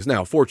evenings.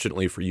 Now,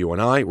 fortunately for you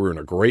and I, we're in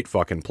a great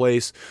fucking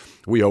place.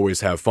 We always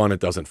have fun. It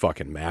doesn't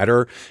fucking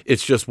matter.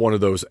 It's just one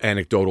of those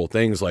anecdotal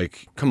things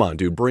like, come on,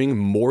 dude, bring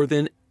more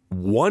than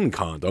one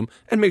condom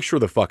and make sure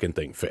the fucking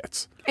thing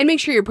fits. And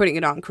make sure you're putting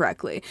it on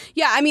correctly.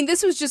 Yeah, I mean,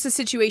 this was just a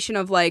situation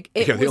of like...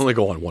 they only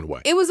go on one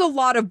way. It was a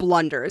lot of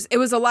blunders. It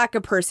was a lack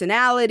of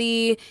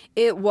personality.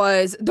 It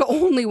was the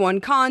only one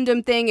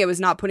condom thing. It was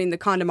not putting the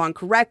condom on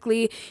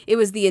correctly. It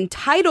was the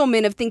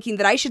entitlement of thinking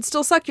that I should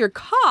still suck your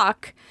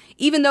cock,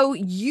 even though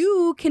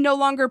you can no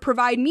longer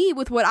provide me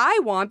with what I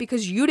want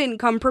because you didn't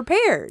come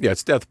prepared. Yeah,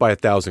 it's death by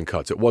 1,000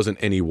 cuts. It wasn't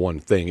any one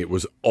thing. It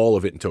was all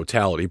of it in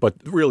totality. But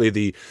really,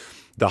 the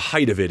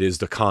height of it is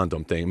the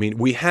condom thing. I mean,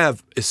 we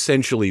have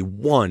essentially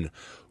one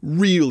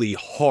really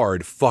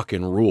hard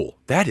fucking rule.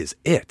 That is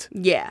it.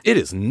 Yeah. It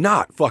is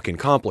not fucking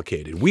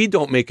complicated. We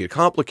don't make it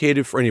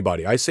complicated for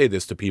anybody. I say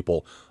this to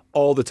people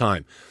all the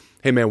time.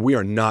 Hey, man, we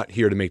are not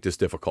here to make this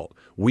difficult.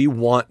 We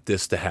want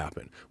this to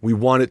happen. We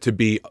want it to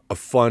be a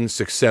fun,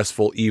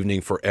 successful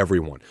evening for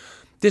everyone.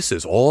 This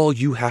is all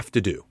you have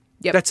to do.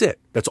 Yep. That's it.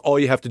 That's all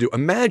you have to do.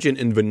 Imagine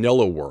in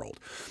vanilla world,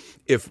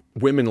 if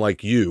women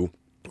like you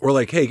were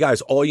like, hey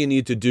guys, all you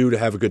need to do to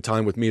have a good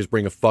time with me is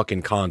bring a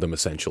fucking condom,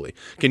 essentially.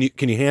 Can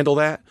you handle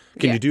that?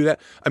 Can you do that?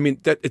 I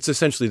mean, it's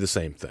essentially the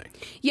same thing.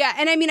 Yeah,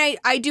 and I mean,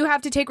 I do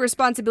have to take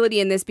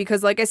responsibility in this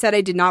because, like I said,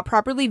 I did not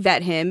properly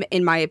vet him,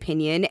 in my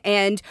opinion.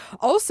 And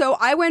also,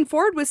 I went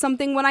forward with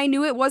something when I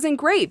knew it wasn't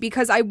great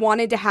because I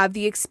wanted to have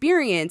the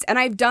experience. And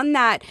I've done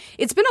that.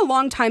 It's been a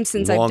long time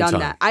since I've done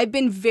that. I've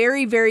been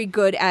very, very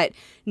good at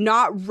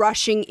not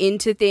rushing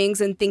into things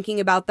and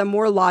thinking about them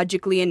more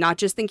logically and not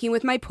just thinking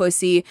with my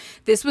pussy.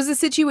 This was a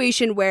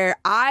situation where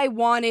I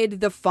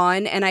wanted the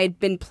fun and I had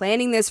been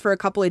planning this for a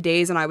couple of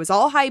days and I was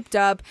all hyped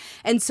up.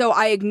 And so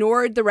I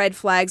ignored the red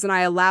flags and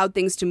I allowed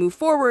things to move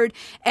forward.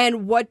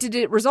 And what did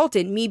it result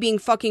in? Me being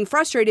fucking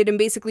frustrated and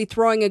basically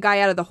throwing a guy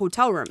out of the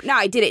hotel room. Now,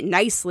 I did it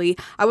nicely.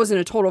 I wasn't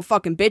a total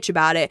fucking bitch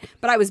about it,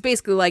 but I was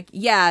basically like,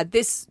 yeah,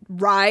 this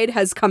ride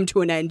has come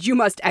to an end. You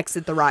must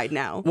exit the ride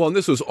now. Well, and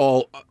this was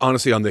all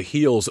honestly on the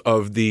heels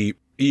of the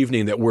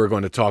evening that we're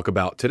going to talk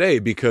about today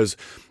because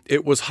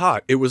it was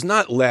hot. It was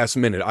not last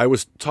minute. I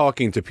was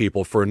talking to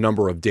people for a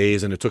number of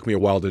days and it took me a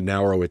while to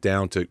narrow it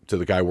down to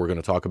the guy we're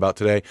going to talk about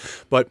today.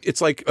 But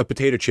it's like a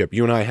potato chip.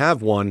 You and I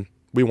have one.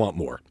 We want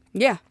more.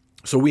 Yeah.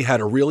 So we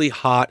had a really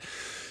hot,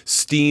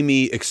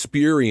 steamy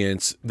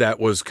experience that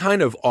was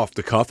kind of off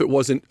the cuff. It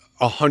wasn't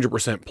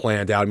 100%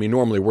 planned out. I mean,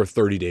 normally we're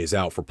 30 days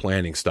out for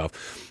planning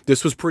stuff.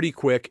 This was pretty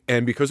quick.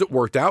 And because it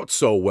worked out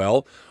so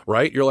well,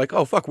 right? You're like,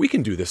 oh, fuck, we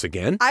can do this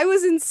again. I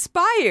was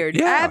inspired.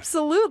 Yeah.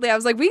 Absolutely. I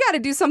was like, we got to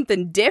do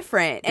something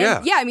different.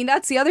 And yeah, I mean,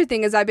 that's the other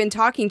thing is I've been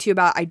talking to you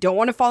about. I don't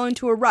want to fall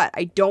into a rut.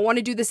 I don't want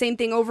to do the same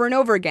thing over and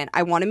over again.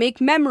 I want to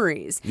make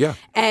memories. Yeah.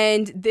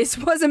 And this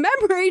was a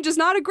memory, just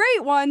not a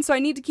great one. So I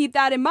need to keep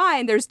that in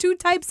mind. There's two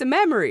types of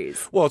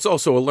memories. Well, it's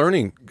also a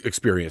learning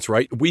experience,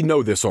 right? We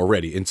know this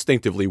already.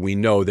 Instinctively, we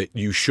know that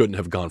you shouldn't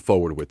have gone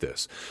forward with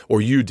this. Or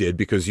you did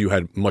because you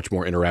had much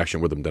more interaction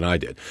with them than I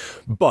did.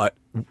 But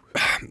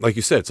like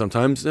you said,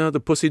 sometimes the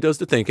pussy does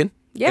the thinking.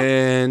 Yeah.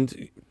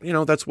 And,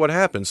 that's what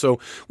happens. So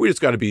we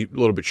just got to be a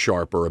little bit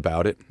sharper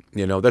about it.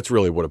 That's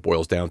really what it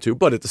boils down to.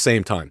 But at the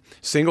same time,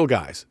 single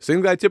guy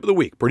tip of the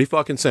week, pretty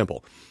fucking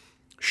simple.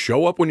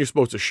 Show up when you're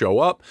supposed to show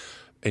up.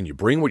 And you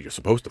bring what you're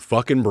supposed to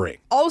fucking bring.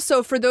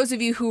 Also, for those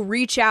of you who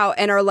reach out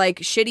and are like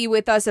shitty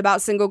with us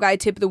about single guy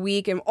tip of the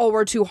week and, oh,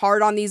 we're too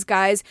hard on these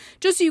guys,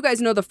 just so you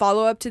guys know the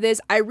follow-up to this,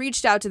 I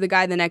reached out to the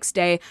guy the next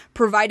day,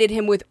 provided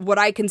him with what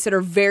I consider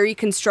very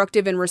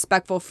constructive and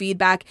respectful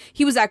feedback.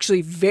 He was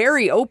actually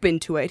very open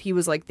to it. He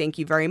was like, thank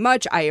you very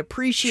much. I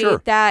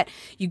appreciate that.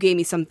 You gave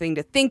me something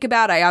to think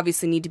about. I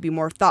obviously need to be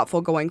more thoughtful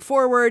going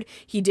forward.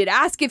 He did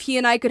ask if he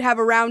and I could have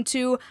a round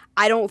two.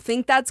 I don't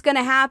think that's going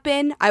to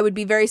happen. I would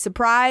be very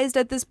surprised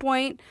at this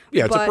point.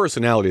 Yeah, it's a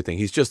personality thing.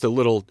 He's just a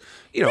little,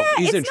 he's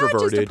introverted. It's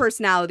not just a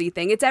personality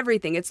thing. It's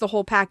everything. It's the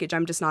whole package.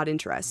 I'm just not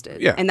interested.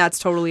 Yeah. And that's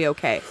totally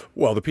okay.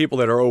 Well, the people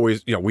that are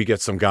always, we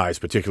get some guys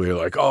particularly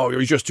like, oh,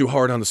 you're just too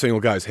hard on the single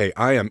guys. Hey,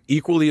 I am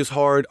equally as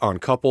hard on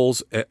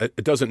couples.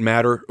 It doesn't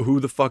matter who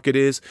the fuck it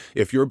is.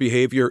 If your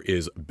behavior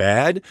is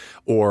bad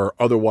or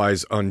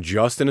otherwise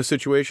unjust in a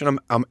situation,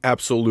 I'm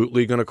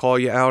absolutely going to call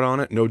you out on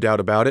it. No doubt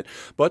about it.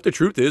 But the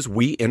truth is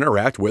we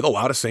interact with a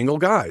lot of single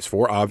guys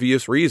for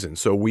obvious reasons.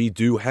 So we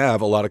do have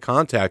a lot of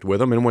contact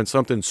with them. And when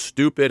something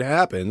stupid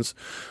happens,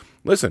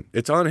 listen,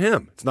 it's on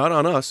him. It's not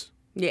on us.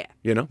 Yeah.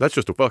 That's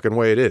just the fucking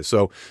way it is.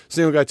 So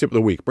single guy tip of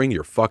the week, bring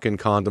your fucking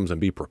condoms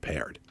and be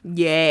prepared.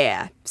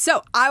 Yeah.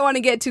 So I want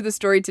to get to the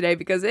story today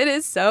because it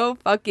is so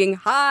fucking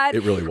hot.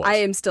 It really was. I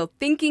am still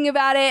thinking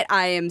about it.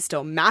 I am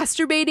still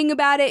masturbating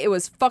about it. It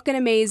was fucking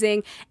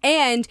amazing.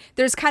 And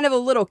there's kind of a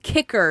little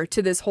kicker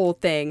to this whole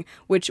thing,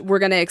 which we're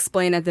going to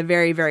explain at the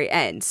very, very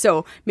end.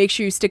 So make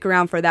sure you stick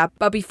around for that.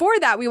 But before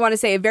that, we want to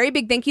say a very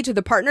big thank you to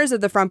the partners of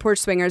the Front Porch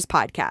Swingers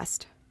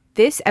podcast.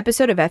 This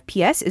episode of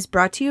FPS is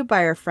brought to you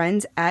by our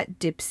friends at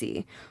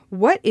Dipsea.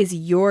 What is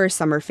your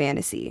summer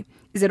fantasy?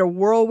 Is it a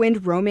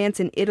whirlwind romance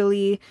in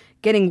Italy,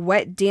 getting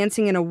wet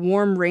dancing in a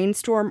warm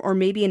rainstorm, or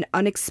maybe an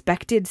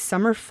unexpected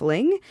summer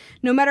fling?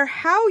 No matter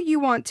how you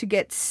want to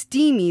get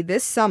steamy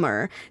this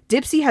summer,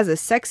 Dipsea has a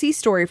sexy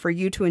story for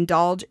you to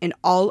indulge in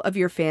all of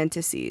your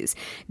fantasies.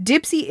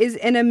 Dipsea is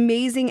an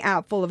amazing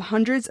app full of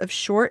hundreds of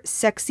short,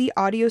 sexy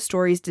audio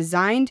stories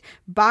designed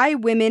by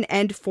women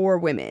and for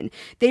women.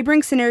 They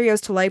bring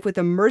scenarios to life with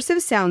immersive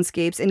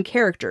soundscapes and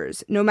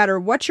characters, no matter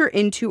what you're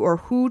into or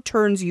who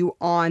turns you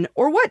on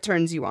or what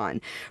turns you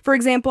on. For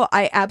example,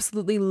 I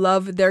absolutely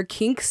love their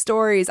kink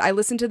stories. I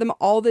listen to them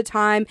all the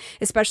time,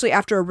 especially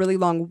after a really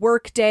long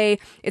work day.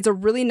 It's a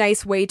really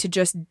nice way to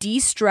just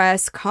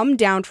de-stress, come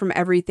down from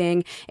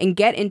everything, and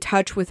get in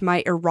touch with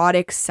my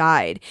erotic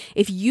side.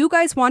 If you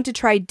guys want to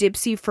try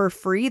Dipsea for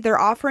free, they're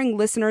offering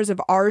listeners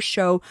of our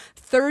show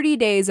 30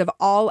 days of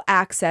all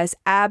access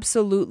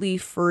absolutely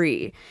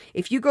free.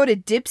 If you go to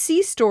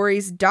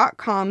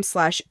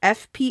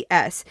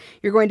dipseastories.com/FPS,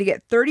 you're going to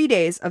get 30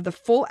 days of the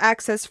full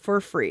access for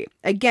free.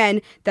 Again,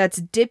 that's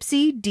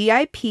Dipsea,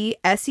 DIPSEA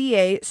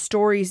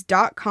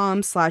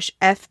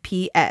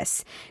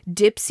dipseastories.com/FPS.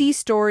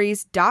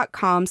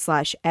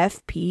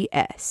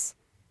 dipseastories.com/FPS.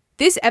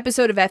 This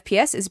episode of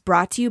FPS is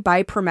brought to you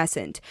by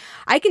Promescent.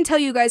 I can tell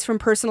you guys from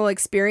personal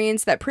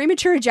experience that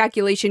premature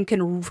ejaculation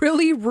can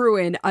really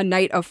ruin a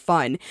night of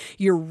fun.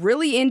 You're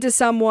really into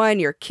someone,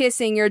 you're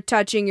kissing, you're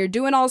touching, you're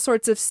doing all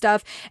sorts of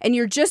stuff, and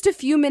you're just a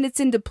few minutes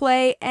into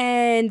play,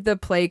 and the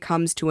play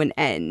comes to an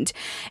end.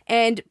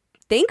 And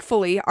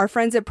thankfully, our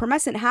friends at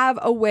Promescent have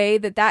a way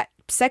that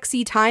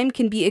sexy time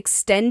can be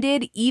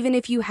extended even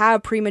if you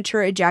have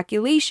premature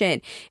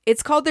ejaculation.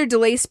 It's called their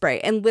delay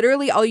spray, and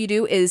literally all you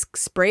do is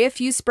spray a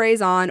few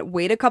sprays on,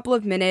 wait a couple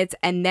of minutes,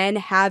 and then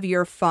have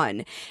your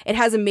fun. It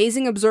has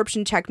amazing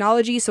absorption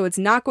technology, so it's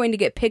not going to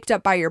get picked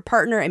up by your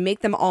partner and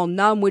make them all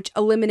numb, which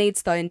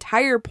eliminates the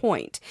entire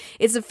point.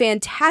 It's a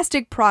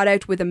fantastic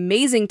product with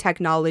amazing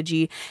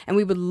technology, and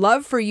we would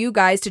love for you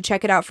guys to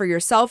check it out for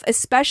yourself,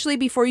 especially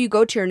before you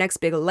go to your next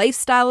big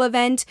lifestyle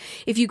event.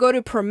 If you go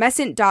to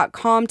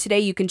promescent.com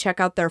today, you can check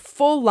out their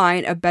full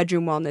line of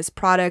bedroom wellness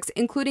products,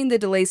 including the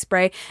delay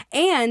spray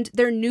and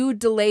their new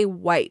delay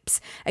wipes.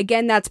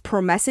 Again, that's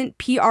Promescent,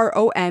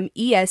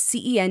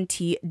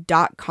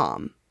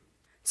 PROMESCENT.com.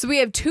 So we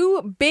have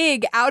two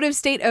big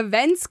out-of-state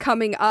events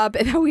coming up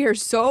that we are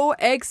so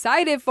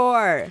excited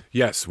for.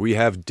 Yes, we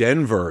have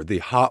Denver, the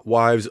Hot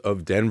Wives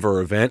of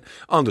Denver event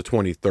on the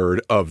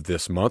 23rd of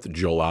this month,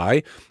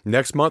 July.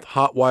 Next month,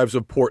 Hot Wives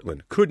of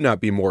Portland. Could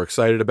not be more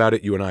excited about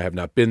it. You and I have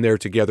not been there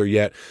together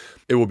yet.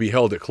 It will be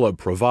held at Club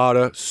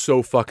Pravada.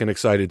 So fucking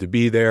excited to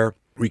be there.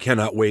 We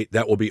cannot wait.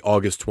 That will be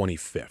August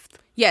 25th.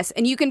 Yes,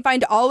 and you can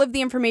find all of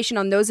the information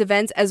on those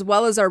events as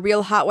well as our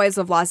Real Hotwives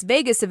of Las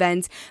Vegas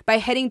events by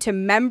heading to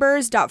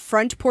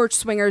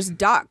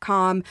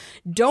members.frontporchswingers.com.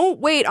 Don't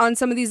wait on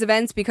some of these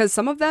events because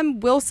some of them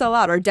will sell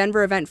out. Our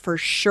Denver event for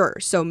sure.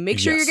 So make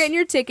sure you're getting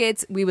your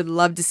tickets. We would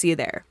love to see you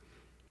there.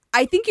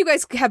 I think you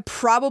guys have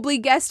probably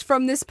guessed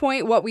from this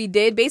point what we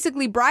did.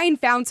 Basically, Brian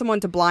found someone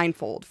to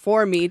blindfold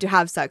for me to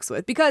have sex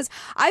with because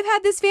I've had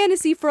this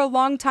fantasy for a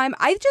long time.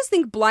 I just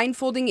think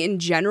blindfolding in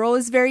general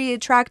is very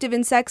attractive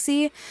and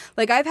sexy.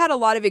 Like, I've had a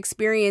lot of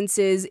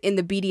experiences in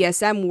the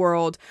BDSM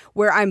world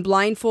where I'm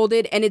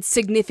blindfolded and it's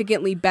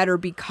significantly better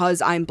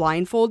because I'm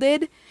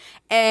blindfolded.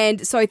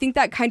 And so I think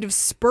that kind of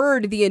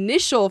spurred the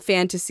initial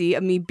fantasy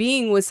of me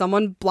being with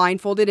someone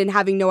blindfolded and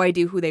having no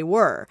idea who they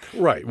were.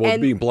 Right. Well,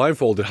 being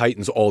blindfolded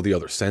heightens all the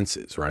other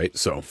senses, right?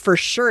 So for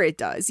sure it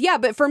does. Yeah,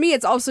 but for me,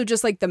 it's also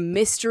just like the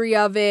mystery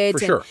of it. For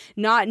sure.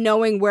 Not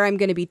knowing where I'm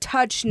going to be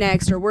touched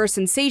next or where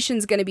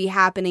sensation's going to be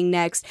happening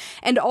next.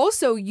 And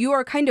also, you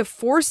are kind of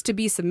forced to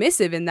be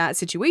submissive in that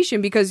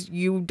situation because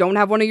you don't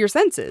have one of your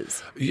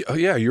senses.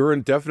 Yeah, you're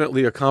in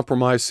definitely a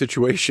compromised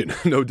situation.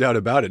 No doubt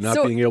about it.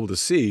 Not being able to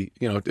see,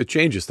 it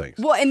changes things.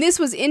 Well, and this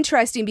was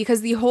interesting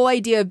because the whole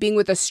idea of being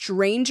with a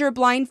stranger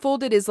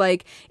blindfolded is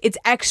like, it's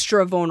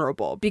extra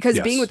vulnerable because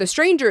being with a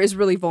stranger is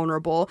really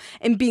vulnerable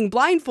and being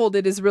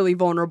blindfolded is really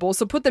vulnerable.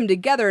 So put them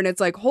together and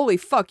it's like, holy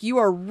fuck, you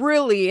are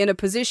really in a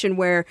position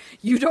where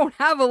you don't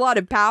have a lot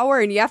of power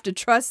and you have to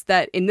trust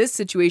that in this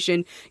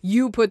situation,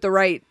 you put the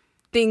right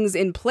things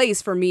in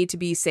place for me to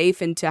be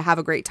safe and to have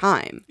a great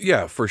time.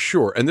 Yeah, for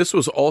sure. And this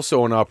was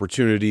also an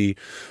opportunity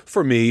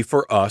for me,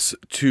 for us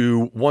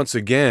to once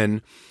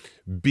again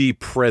be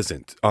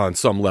present on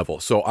some level.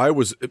 So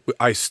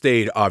I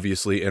stayed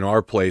obviously in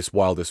our place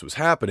while this was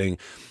happening,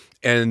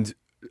 and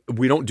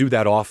we don't do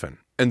that often.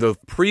 And the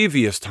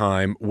previous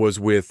time was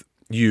with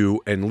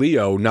you and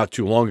Leo not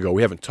too long ago.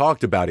 We haven't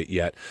talked about it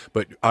yet,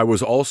 but I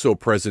was also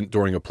present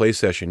during a play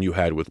session you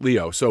had with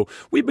Leo. So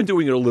we've been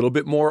doing it a little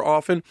bit more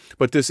often,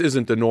 but this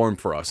isn't the norm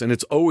for us. And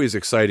it's always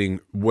exciting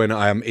when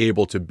I'm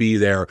able to be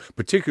there,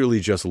 particularly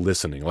just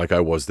listening like I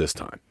was this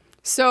time.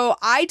 So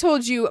I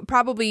told you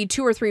probably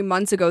 2 or 3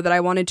 months ago that I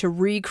wanted to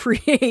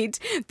recreate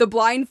the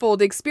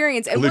blindfold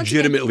experience. And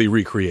legitimately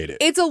recreate it.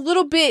 It's a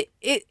little bit,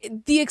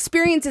 the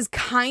experience is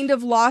kind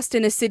of lost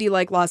in a city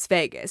like Las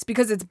Vegas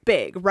because it's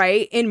big,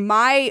 right? In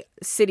my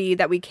city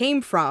that we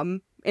came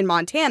from, in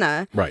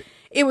Montana, right,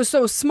 it was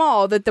so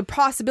small that the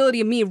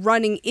possibility of me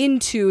running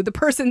into the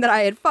person that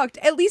I had fucked,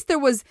 at least there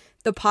was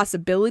the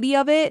possibility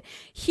of it.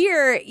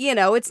 Here,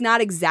 it's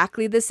not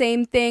exactly the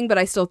same thing, but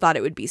I still thought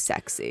it would be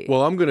sexy.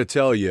 Well, I'm going to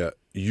tell you,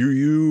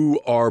 you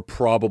are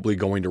probably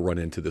going to run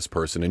into this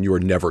person and you are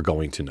never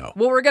going to know.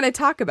 Well, we're going to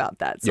talk about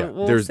that. So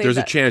we'll there's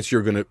a chance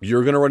you're going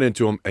to run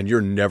into him and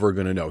you're never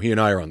going to know. He and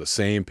I are on the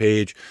same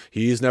page.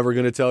 He's never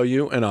going to tell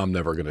you and I'm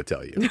never going to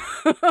tell you.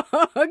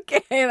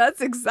 Okay, that's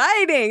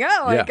exciting.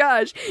 Oh my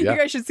gosh. Yeah. You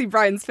guys should see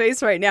Brian's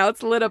face right now.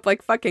 It's lit up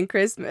like fucking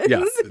Christmas.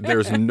 Yeah,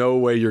 there's no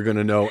way you're going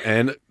to know.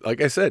 And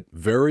like I said,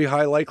 very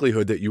high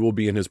likelihood that you will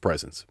be in his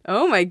presence.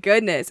 Oh my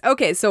goodness.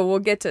 Okay, so we'll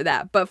get to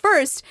that. But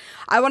first,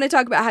 I want to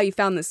talk about how you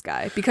found this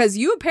guy. Because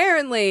you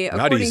apparently,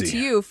 according to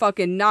you,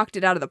 fucking knocked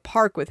it out of the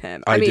park with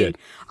him. I mean, did.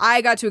 I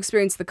got to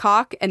experience the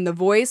cock and the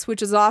voice,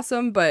 which is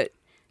awesome, but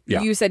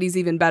Yeah. You said he's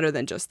even better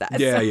than just that.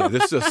 Yeah, so. yeah.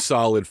 This is a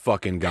solid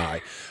fucking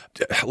guy.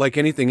 Like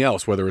anything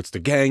else, whether it's the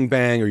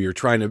gangbang or you're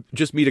trying to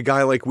just meet a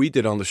guy like we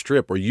did on the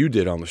strip or you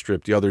did on the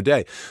strip the other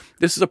day.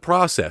 This is a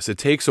process. It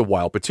takes a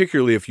while,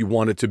 particularly if you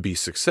want it to be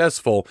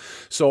successful.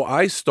 So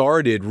I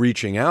started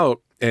reaching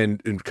out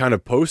and kind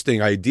of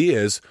posting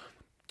ideas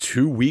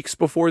 2 weeks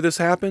before this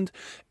happened.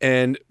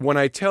 And when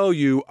I tell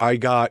you I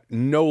got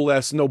no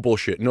less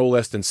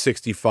than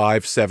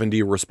 65,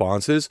 70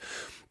 responses,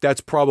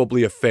 that's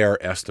probably a fair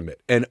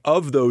estimate. And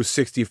of those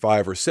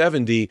 65 or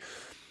 70,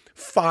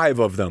 5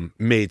 of them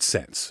made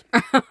sense.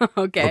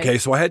 Okay,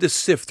 so I had to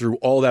sift through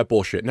all that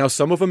bullshit. Now,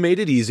 some of them made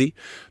it easy.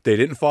 They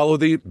didn't follow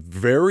the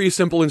very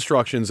simple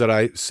instructions that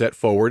I set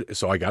forward.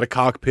 So I got a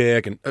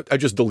cockpick and I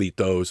just delete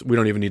those. We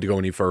don't even need to go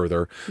any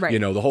further. Right. You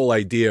know, the whole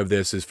idea of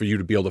this is for you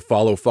to be able to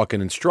follow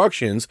fucking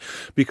instructions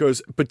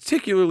because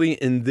particularly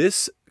in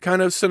this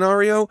kind of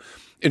scenario,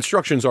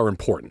 instructions are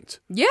important.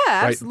 Yeah,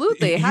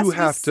 absolutely. Right? It has You to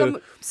have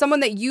be someone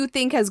that you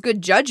think has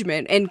good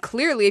judgment. And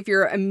clearly, if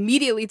you're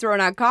immediately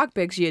throwing out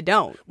cockpicks, you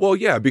don't. Well,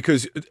 yeah,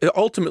 because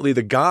ultimately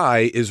the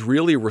guy is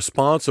really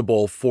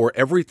responsible for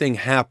everything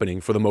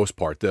happening for the most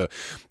part. The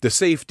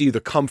safety,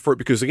 the comfort,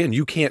 because again,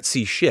 you can't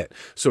see shit.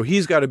 So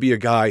he's got to be a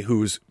guy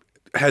who's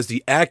has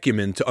the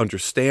acumen to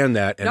understand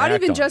that and not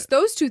act even on just it.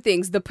 those two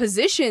things, the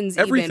positions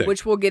Everything. even,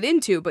 which we'll get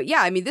into. But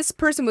yeah, I mean, this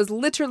person was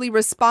literally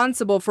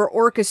responsible for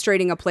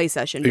orchestrating a play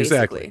session, basically.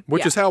 Exactly,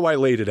 which is how I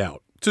laid it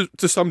out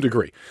to some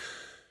degree.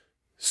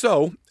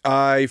 So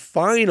I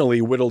finally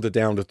whittled it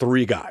down to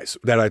 3 guys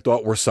that I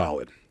thought were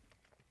solid.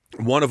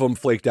 One of them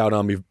flaked out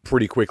on me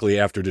pretty quickly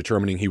after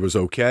determining he was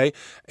okay.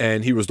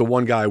 And he was the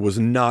one guy I was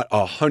not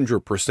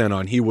 100%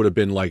 on. He would have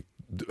been like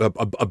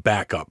a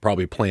backup,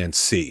 probably plan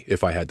C,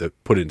 if I had to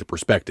put it into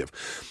perspective.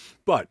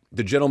 But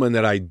the gentleman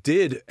that I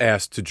did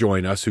ask to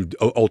join us, who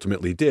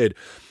ultimately did,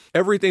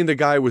 everything the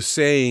guy was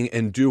saying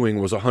and doing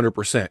was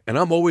 100%. And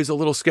I'm always a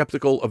little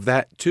skeptical of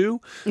that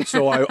too.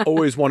 So I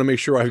always want to make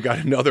sure I've got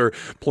another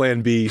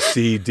plan B,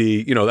 C,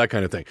 D, you know, that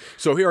kind of thing.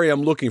 So here I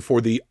am looking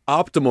for the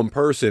optimum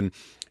person.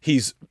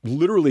 He's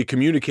literally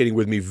communicating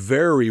with me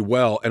very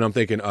well. And I'm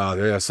thinking,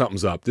 yeah,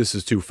 something's up. This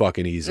is too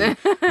fucking easy.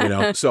 You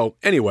know? So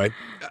anyway,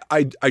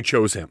 I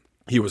chose him.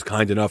 He was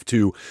kind enough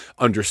to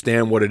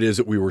understand what it is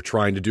that we were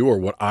trying to do or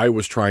what I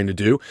was trying to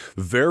do,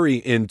 very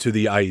into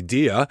the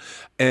idea.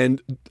 And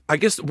I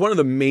guess one of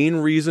the main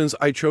reasons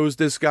I chose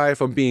this guy,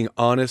 if I'm being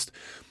honest,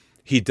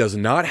 he does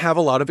not have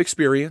a lot of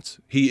experience.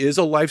 He is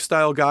a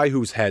lifestyle guy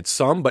who's had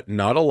some, but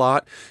not a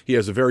lot. He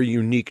has a very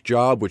unique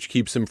job, which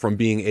keeps him from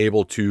being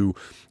able to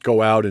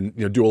go out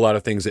and do a lot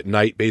of things at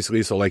night,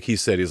 basically. So like he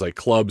said, he's like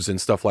clubs and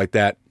stuff like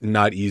that.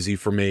 Not easy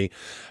for me.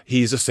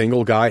 He's a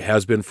single guy,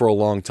 has been for a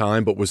long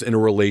time, but was in a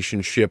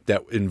relationship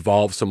that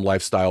involved some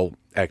lifestyle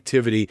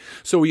activity.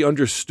 So he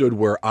understood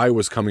where I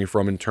was coming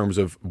from in terms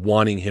of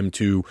wanting him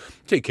to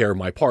take care of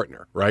my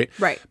partner, right?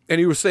 Right. And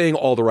he was saying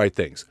all the right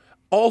things.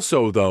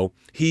 Also, though,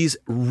 he's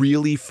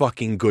really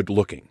fucking good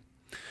looking.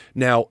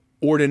 Now,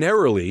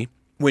 ordinarily,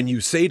 when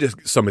you say to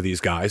some of these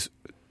guys,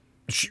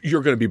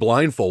 you're going to be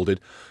blindfolded,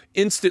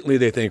 instantly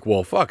they think,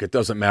 well, fuck, it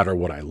doesn't matter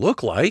what I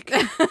look like,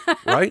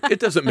 right?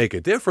 It doesn't make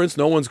a difference.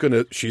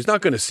 She's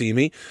not going to see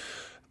me.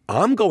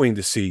 I'm going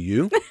to see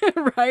you.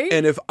 Right.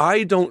 And if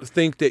I don't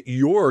think that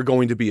you're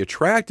going to be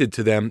attracted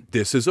to them,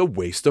 this is a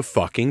waste of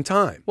fucking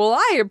time. Well,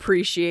 I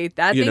appreciate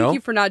that. You know? Thank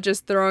you for not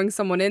just throwing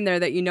someone in there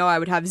that I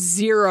would have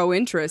zero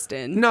interest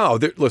in. No,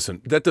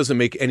 listen, that doesn't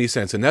make any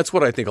sense. And that's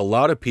what I think a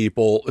lot of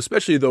people,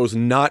 especially those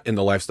not in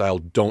the lifestyle,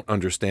 don't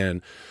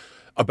understand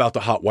about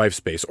the hot wife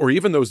space, or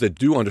even those that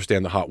do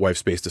understand the hot wife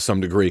space to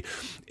some degree.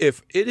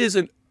 If it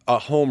isn't a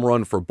home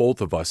run for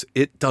both of us,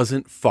 it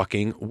doesn't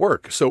fucking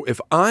work. So if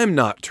I'm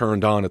not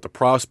turned on at the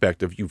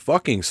prospect of you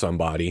fucking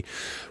somebody,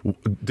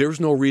 there's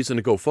no reason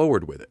to go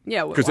forward with it.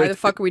 Yeah, why the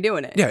fuck are we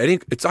doing it? Yeah,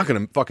 it's not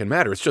going to fucking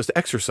matter. It's just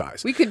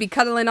exercise. We could be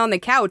cuddling on the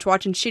couch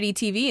watching shitty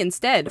TV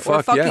instead, or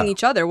Fuck fucking yeah.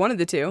 each other, one of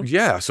the two.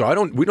 Yeah,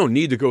 so we don't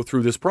need to go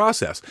through this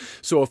process.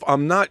 So if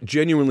I'm not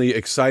genuinely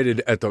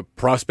excited at the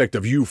prospect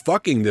of you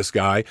fucking this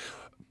guy,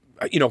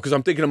 because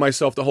I'm thinking to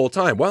myself the whole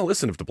time, well,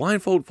 listen, if the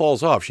blindfold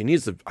falls off,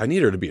 I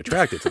need her to be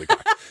attracted to the guy.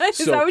 Is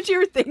that what you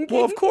were thinking?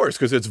 Well, of course,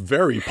 because it's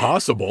very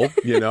possible,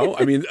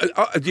 I mean,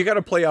 you got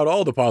to play out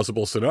all the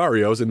possible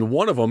scenarios, and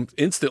one of them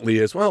instantly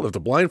is, well, if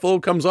the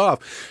blindfold comes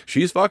off,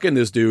 she's fucking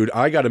this dude,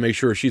 I got to make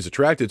sure she's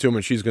attracted to him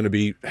and she's going to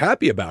be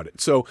happy about it.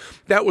 So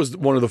that was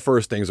one of the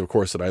first things, of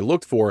course, that I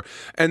looked for.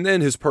 And then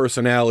his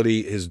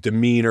personality, his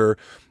demeanor,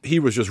 he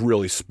was just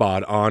really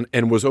spot on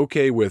and was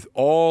okay with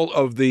all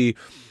of the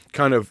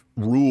kind of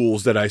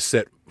rules that I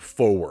set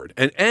forward.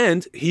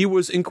 And he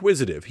was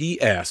inquisitive. He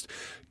asked,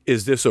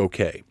 is this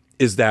okay?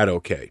 Is that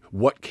okay?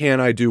 What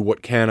can I do?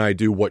 What can I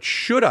do? What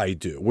should I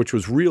do? Which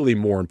was really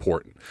more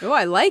important. Oh,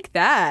 I like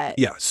that.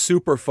 Yeah,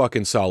 super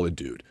fucking solid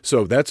dude.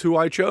 So that's who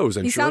I chose.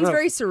 And he sounds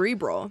very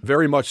cerebral.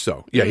 Very much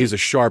so. Yeah, he's a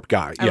sharp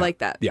guy. I like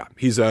that. Yeah,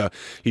 he's a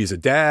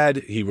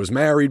dad. He was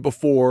married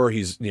before.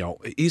 He's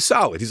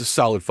solid. He's a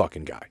solid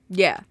fucking guy.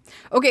 Yeah.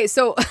 Okay,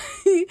 so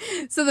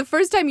so the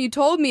first time you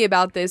told me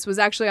about this was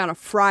actually on a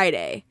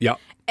Friday. Yeah.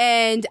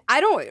 And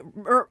I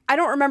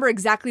don't remember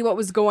exactly what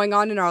was going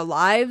on in our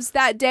lives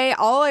that day.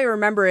 All I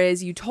remember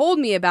is you told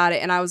me about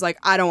it and I was like,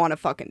 I don't want to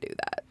fucking do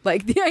that.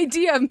 Like, the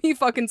idea of me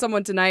fucking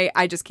someone tonight,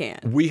 I just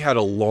can't. We had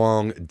a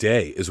long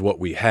day is what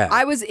we had.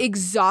 I was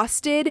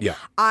exhausted. Yeah.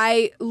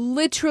 I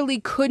literally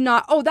could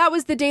not. Oh, that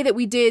was the day that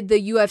we did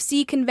the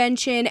UFC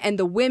convention and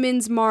the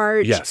women's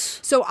march. Yes.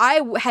 So I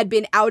had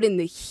been out in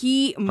the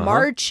heat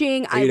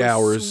marching. 8 I was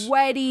hours.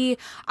 sweaty.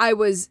 I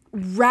was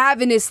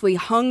ravenously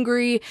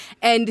hungry.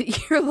 And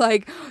you're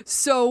like,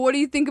 so what do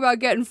you think about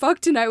getting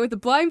fucked tonight with a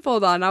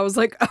blindfold on? I was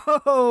like,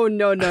 oh,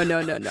 no.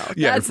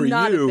 Yeah, That's for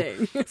not you, a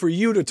thing. for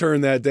you to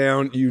turn that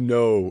down, you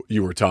know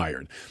you were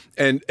tired.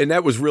 And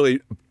that was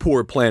really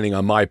poor planning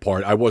on my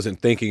part. I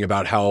wasn't thinking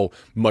about how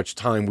much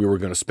time we were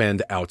going to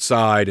spend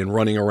outside and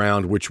running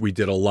around, which we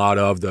did a lot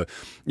of. The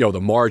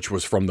march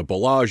was from the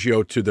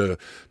Bellagio to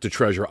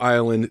Treasure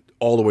Island,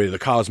 all the way to the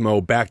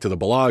Cosmo, back to the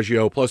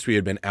Bellagio. Plus, we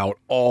had been out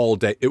all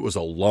day. It was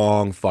a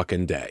long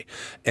fucking day.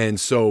 And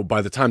so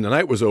by the time the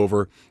night was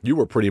over, you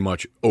were pretty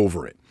much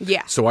over it.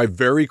 Yeah. So I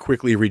very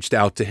quickly reached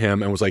out to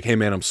him and was like, hey,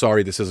 man, I'm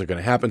sorry this isn't going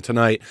to happen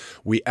tonight.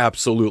 We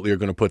absolutely are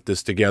going to put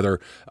this together.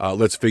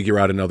 Let's figure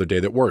out another day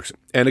that works.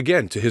 And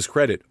again, to his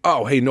credit,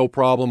 oh, hey, no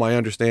problem. I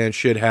understand.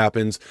 Shit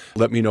happens.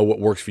 Let me know what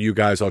works for you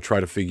guys. I'll try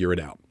to figure it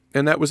out.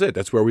 And that was it.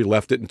 That's where we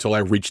left it until I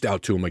reached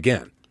out to him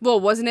again. Well,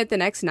 wasn't it the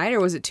next night or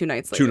was it 2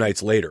 nights later? 2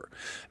 nights later.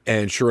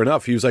 And sure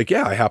enough, he was like,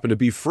 yeah, I happen to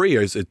be free.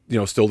 Is it,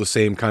 still the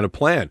same kind of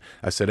plan?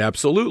 I said,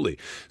 absolutely.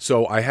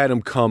 So I had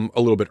him come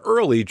a little bit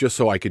early just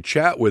so I could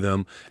chat with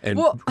him and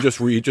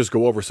just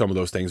go over some of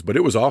those things. But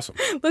it was awesome.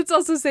 Let's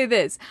also say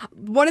this.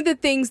 One of the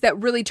things that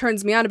really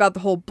turns me on about the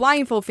whole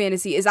blindfold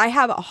fantasy is I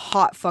have a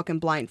hot fucking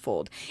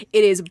blindfold.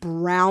 It is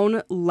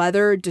brown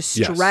leather,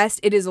 distressed. Yes.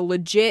 It is a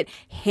legit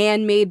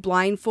handmade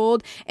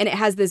blindfold. And it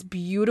has this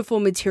beautiful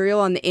material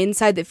on the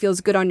inside that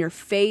feels good on your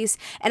face.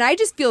 And I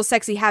just feel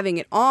sexy having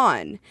it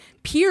on.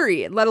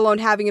 Period, let alone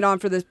having it on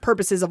for the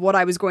purposes of what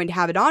I was going to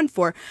have it on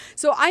for.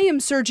 So I am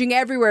searching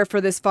everywhere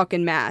for this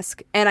fucking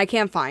mask and I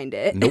can't find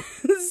it. Nope.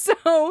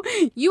 So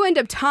you end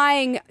up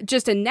tying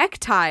just a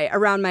necktie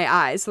around my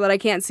eyes so that I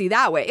can't see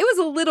that way. It was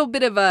a little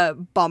bit of a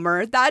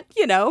bummer that,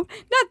 not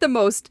the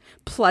most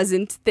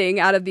pleasant thing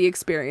out of the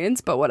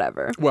experience, but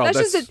whatever. Well,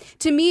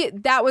 to me,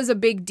 that was a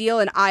big deal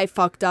and I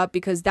fucked up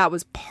because that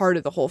was part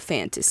of the whole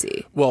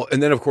fantasy. Well,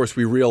 and then of course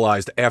we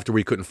realized after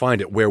we couldn't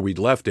find it where we'd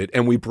left it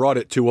and we brought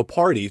it to a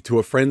party to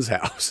a friend's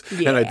house.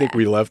 Yeah. And I think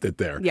we left it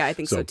there. Yeah, I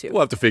think so too.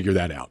 We'll have to figure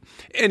that out.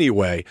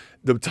 Anyway,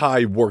 the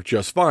tie worked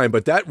just fine,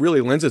 but that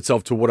really lends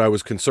itself to what I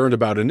was concerned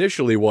about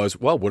initially was,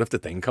 well, what if the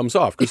thing comes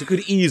off? Because it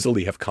could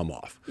easily have come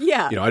off.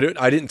 Yeah.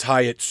 I didn't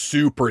tie it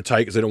super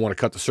tight because I didn't want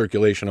to cut the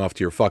circulation off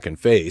to your fucking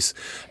face.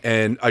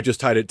 And I just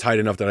tied it tight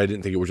enough that I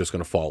didn't think it was just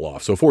going to fall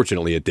off. So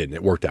fortunately it didn't.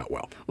 It worked out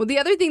well. Well, the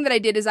other thing that I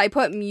did is I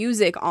put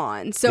music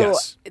on. So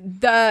yes.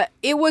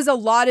 It was a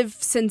lot of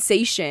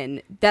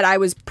sensation that I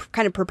was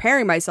kind of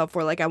preparing myself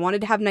for. Like I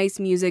wanted to have nice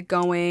music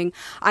going.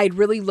 I'd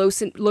really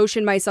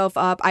lotioned myself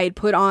up. I had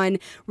put on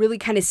really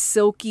kind of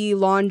silky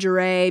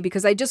lingerie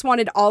because I just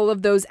wanted all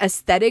of those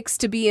aesthetics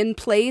to be in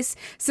place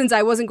since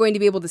I wasn't going to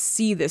be able to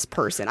see this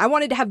person. I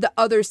wanted to have the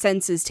other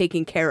senses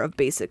taken care of,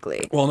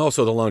 basically. Well, and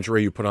also the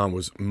lingerie you put on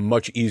was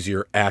much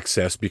easier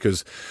access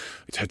because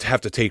to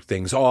have to take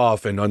things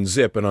off and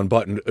unzip and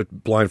unbutton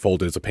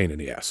blindfolded is a pain in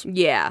the ass.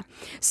 Yeah.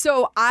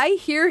 So I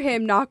hear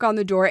him knock on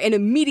the door and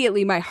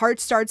immediately my heart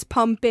starts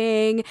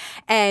pumping.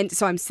 And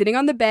so I'm sitting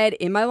on the bed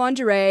in my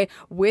lingerie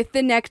with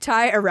the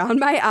necktie around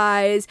my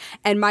eyes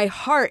and my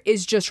heart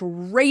is just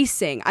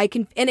racing.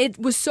 And it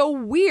was so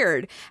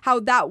weird how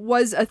that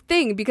was a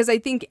thing because I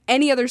think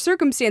any other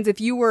circumstance,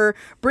 if you were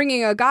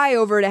bringing a guy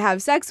over to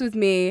have sex with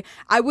me,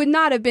 I would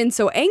not have been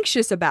so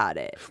anxious about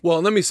it. Well,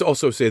 and let me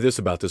also say this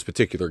about this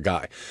particular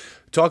guy.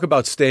 Talk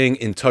about staying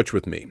in touch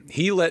with me.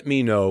 He let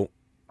me know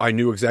I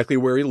knew exactly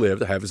where he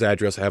lived. I have his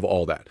address. I have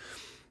all that.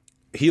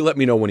 He let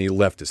me know when he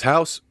left his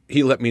house.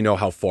 He let me know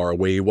how far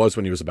away he was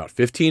when he was about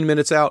 15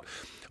 minutes out.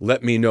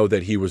 Let me know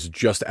that he was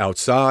just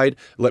outside.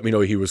 Let me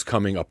know he was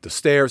coming up the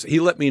stairs. He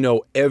let me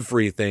know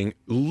everything.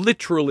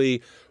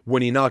 Literally,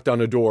 when he knocked on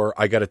the door,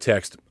 I got a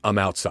text, I'm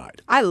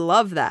outside. I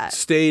love that.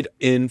 Stayed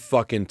in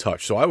fucking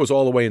touch. So I was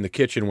all the way in the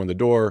kitchen when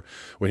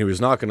he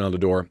was knocking on the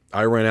door.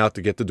 I ran out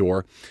to get the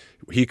door.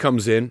 He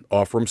comes in,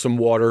 offer him some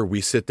water.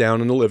 We sit down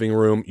in the living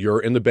room.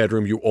 You're in the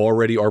bedroom. You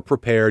already are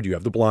prepared. You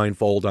have the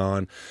blindfold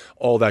on,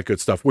 all that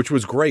good stuff, which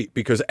was great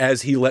because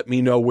as he let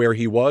me know where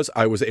he was,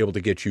 I was able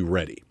to get you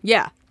ready.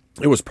 Yeah.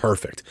 It was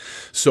perfect.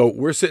 So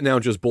we're sitting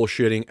down just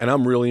bullshitting, and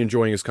I'm really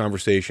enjoying his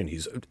conversation.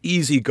 He's an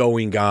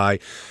easygoing guy.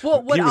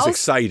 Well, he was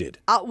excited.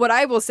 What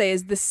I will say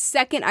is the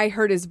second I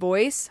heard his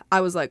voice, I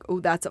was like,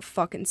 oh, that's a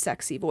fucking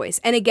sexy voice.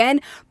 And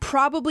again,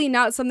 probably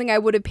not something I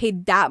would have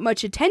paid that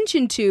much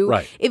attention to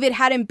if it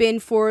hadn't been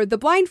for the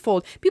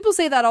blindfold. People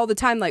say that all the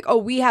time, like, oh,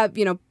 we have,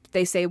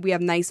 they say we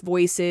have nice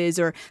voices,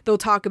 or they'll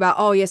talk about,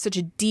 oh, he has such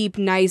a deep,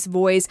 nice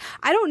voice.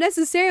 I don't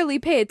necessarily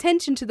pay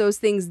attention to those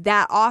things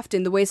that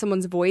often, the way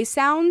someone's voice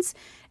sounds.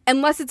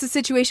 unless it's a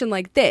situation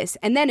like this.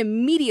 And then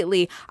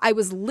immediately I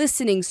was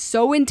listening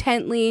so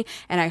intently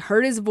and I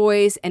heard his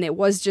voice and it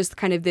was just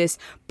kind of this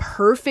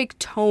perfect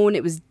tone.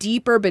 It was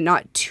deeper, but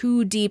not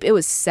too deep. It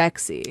was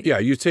sexy. Yeah,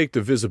 you take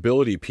the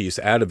visibility piece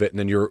out of it and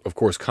then you're, of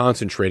course,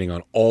 concentrating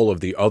on all of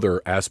the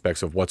other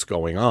aspects of what's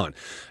going on.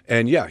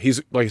 And yeah,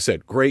 he's, like I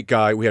said, great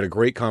guy. We had a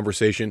great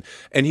conversation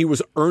and he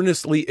was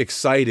earnestly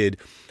excited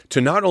to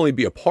not only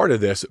be a part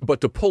of this,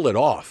 but to pull it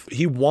off.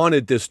 He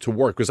wanted this to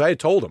work because I had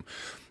told him,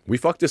 we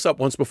fucked this up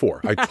once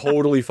before. I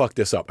totally fucked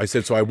this up. I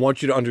said, so I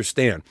want you to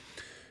understand,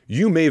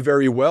 you may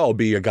very well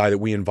be a guy that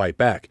we invite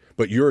back,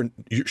 but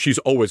she's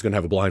always going to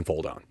have a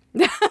blindfold on.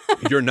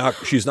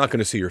 She's not going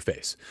to see your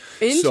face.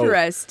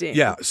 Interesting.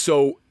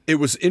 So it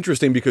was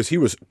interesting because he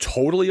was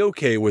totally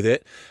okay with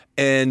it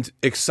and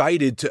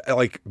excited to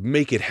like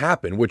make it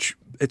happen, which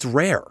it's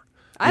rare.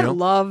 I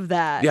love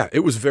that. Yeah, it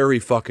was very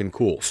fucking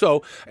cool.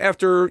 So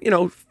after,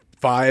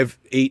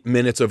 5-8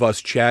 minutes of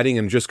us chatting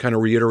and just kind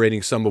of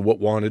reiterating some of what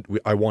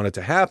I wanted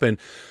to happen,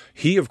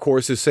 he, of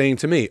course, is saying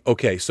to me,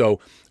 okay,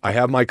 so I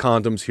have my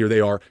condoms. Here they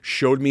are.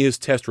 Showed me his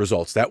test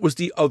results. That was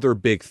the other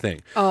big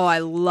thing. Oh, I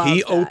love that.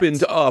 He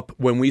opened up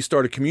when we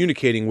started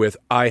communicating with,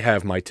 I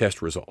have my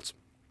test results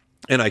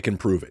and I can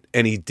prove it.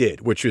 And he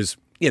did, which is,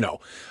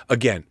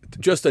 again,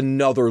 just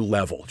another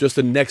level, just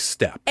the next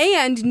step.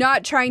 And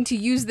not trying to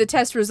use the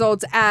test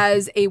results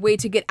as a way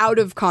to get out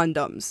of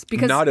condoms.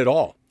 Because not at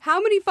all. How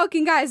many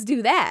fucking guys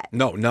do that?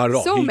 No, not at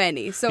all. So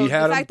many. So the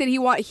fact that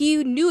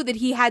he knew that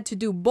he had to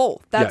do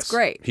both. That's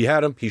great. He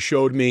had them. He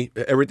showed me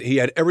everything. He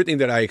had everything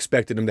that I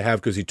expected him to have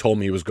because he told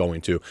me he was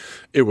going to.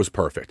 It was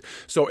perfect.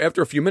 So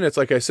after a few minutes,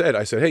 like I said,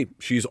 hey,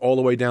 she's all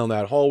the way down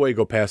that hallway.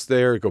 Go past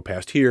there. Go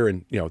past here,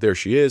 and there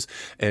she is.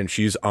 And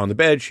she's on the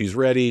bed. She's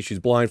ready. She's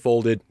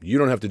blindfolded. You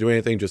don't have to do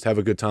anything. Just have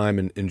a good time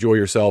and enjoy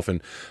yourself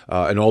and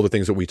all the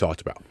things that we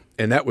talked about.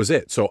 And that was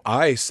it. So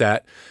I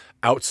sat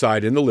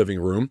outside in the living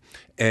room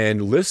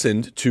and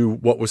listened to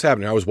what was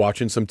happening. I was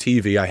watching some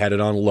TV. I had it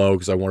on low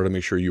because I wanted to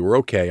make sure you were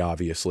okay,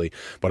 obviously.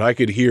 But I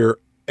could hear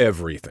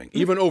everything,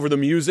 even over the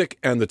music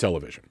and the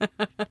television.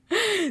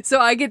 So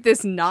I get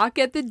this knock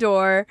at the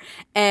door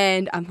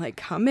and I'm like,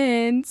 come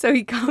in. So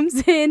he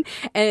comes in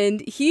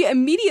and he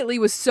immediately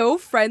was so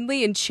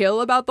friendly and chill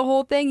about the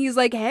whole thing. He's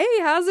like, hey,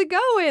 how's it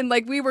going?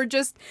 Like we were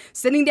just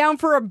sitting down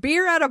for a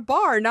beer at a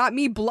bar, not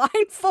me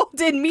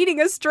blindfolded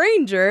meeting a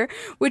stranger,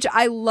 which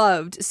I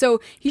loved. So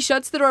he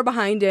shuts the door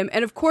behind him.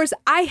 And of course,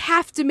 I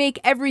have to make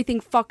everything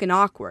fucking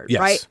awkward,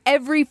 right?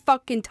 Every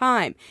fucking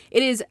time.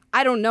 It is,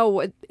 I don't know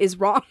what is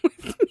wrong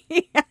with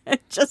me.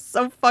 It's just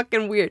so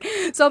fucking weird.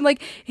 So I'm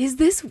like, is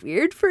this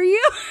weird for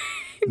you?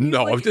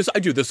 No, like, I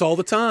do this all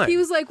the time. He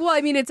was like, well,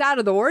 I mean, it's out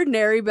of the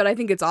ordinary, but I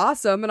think it's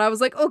awesome. And I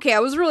was like, okay, I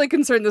was really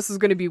concerned this was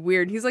going to be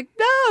weird. He's like,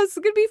 no, this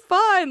is going to be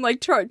fun.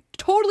 Like,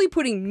 totally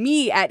putting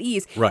me at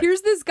ease. Right.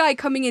 Here's this guy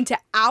coming into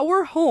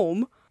our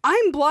home.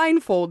 I'm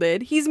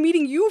blindfolded. He's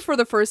meeting you for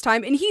the first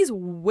time, and he's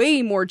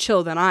way more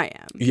chill than I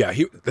am. Yeah,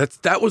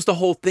 that was the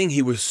whole thing.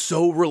 He was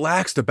so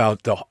relaxed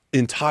about the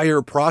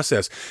entire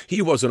process. He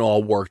wasn't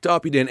all worked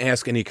up. He didn't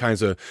ask any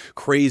kinds of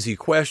crazy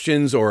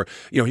questions, or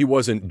he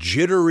wasn't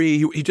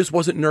jittery. He just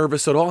wasn't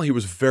nervous at all. He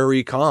was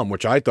very calm,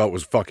 which I thought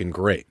was fucking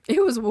great.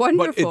 It was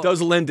wonderful. But it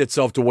does lend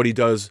itself to what he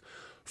does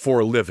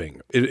for a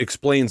living. It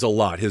explains a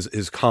lot,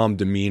 his calm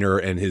demeanor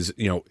and his,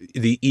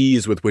 the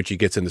ease with which he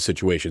gets into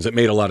situations. It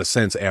made a lot of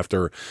sense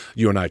after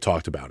you and I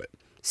talked about it.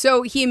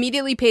 So he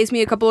immediately pays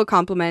me a couple of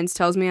compliments,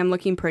 tells me I'm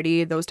looking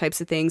pretty, those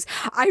types of things.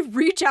 I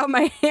reach out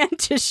my hand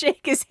to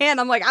shake his hand.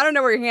 I'm like, I don't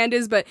know where your hand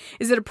is, but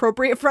is it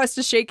appropriate for us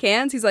to shake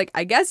hands? He's like,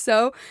 I guess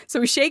so.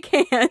 So we shake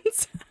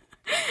hands.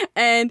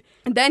 And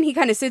then he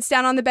kind of sits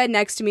down on the bed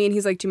next to me and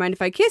he's like, do you mind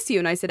if I kiss you?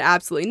 And I said,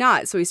 absolutely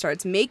not. So he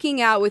starts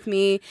making out with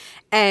me.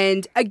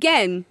 And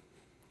again,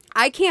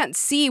 I can't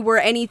see where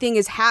anything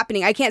is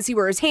happening. I can't see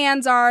where his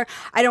hands are.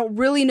 I don't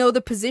really know the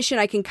position.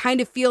 I can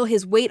kind of feel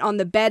his weight on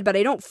the bed, but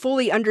I don't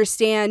fully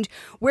understand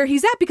where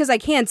he's at because I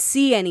can't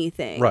see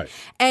anything. Right.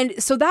 And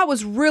so that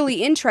was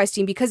really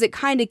interesting because it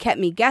kind of kept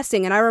me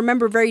guessing. And I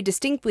remember very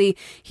distinctly,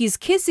 he's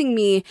kissing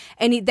me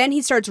and then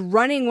he starts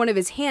running one of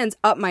his hands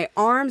up my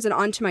arms and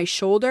onto my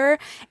shoulder.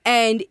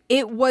 And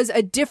it was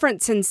a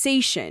different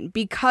sensation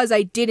because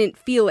I didn't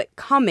feel it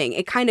coming.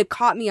 It kind of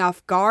caught me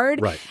off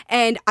guard. Right.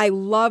 And I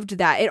loved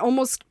that. It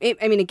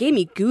gave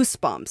me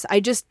goosebumps. I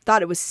just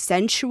thought it was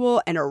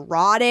sensual and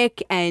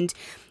erotic, and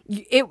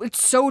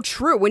it's so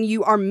true. When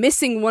you are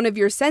missing one of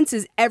your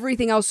senses,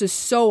 everything else is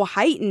so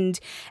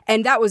heightened,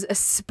 and that was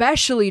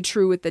especially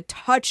true with the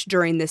touch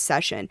during this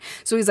session.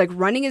 So he's like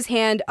running his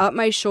hand up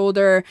my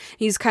shoulder.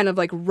 He's kind of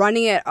like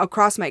running it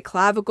across my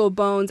clavicle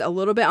bones, a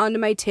little bit onto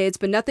my tits,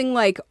 but nothing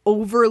like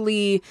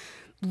overly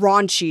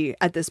raunchy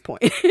at this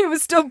point. It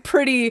was still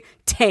pretty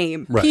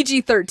tame. Right.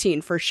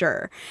 PG-13 for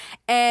sure.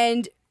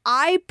 And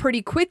I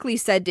pretty quickly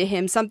said to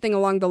him something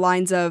along the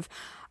lines of,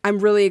 I'm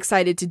really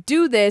excited to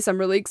do this. I'm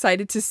really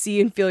excited to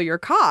see and feel your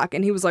cock.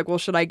 And he was like, well,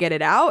 should I get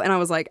it out? And I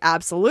was like,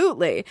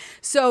 absolutely.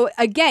 So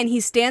again, he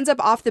stands up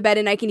off the bed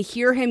and I can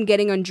hear him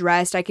getting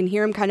undressed. I can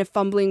hear him kind of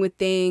fumbling with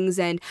things.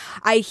 And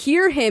I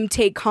hear him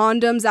take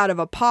condoms out of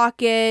a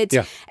pocket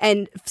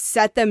and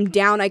set them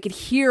down. I could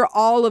hear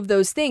all of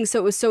those things. So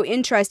it was so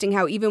interesting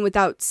how even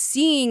without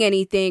seeing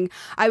anything,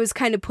 I was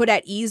kind of put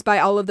at ease by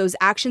all of those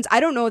actions. I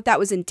don't know if that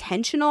was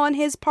intentional on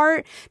his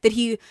part,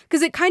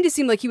 because it kind of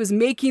seemed like he was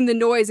making the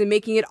noise and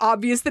making it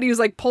obvious that he was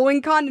like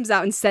pulling condoms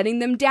out and setting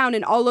them down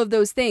and all of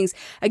those things.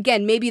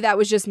 Again, maybe that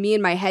was just me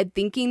in my head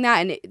thinking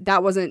that, and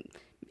that wasn't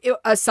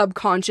a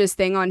subconscious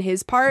thing on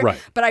his part,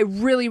 but I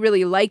really,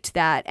 really liked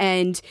that.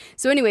 And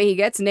so anyway, he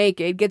gets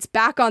naked, gets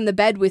back on the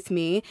bed with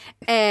me,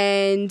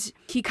 and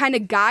he kind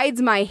of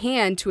guides my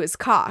hand to his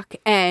cock.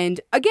 And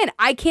again,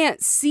 I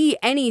can't see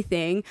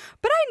anything,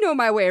 but I know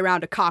my way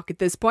around a cock at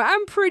this point.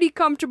 I'm pretty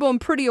comfortable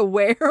and pretty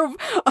aware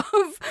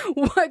of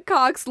what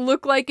cocks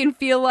look like and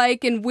feel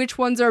like, and which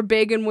ones are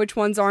big and which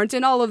ones aren't,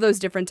 and all of those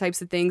different types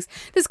of things.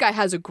 This guy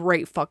has a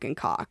great fucking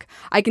cock.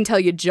 I can tell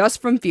you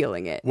just from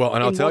feeling it. Well,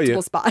 and I'll tell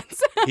you,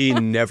 spots. He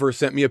never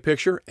sent me a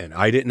picture, and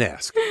I didn't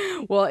ask.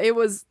 Well, it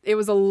was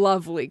a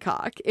lovely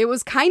cock. It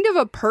was kind of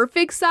a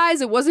perfect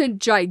size. It wasn't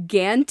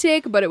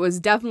gigantic, but it was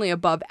definitely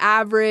above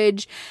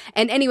average.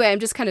 And anyway, I'm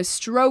just kind of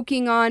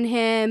stroking on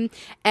him,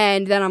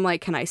 and then I'm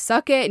like, can I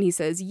suck it? And he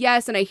says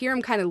yes, and I hear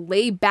him kind of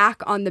lay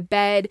back on the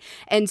bed,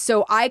 and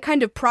so I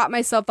kind of prop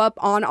myself up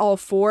on all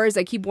fours.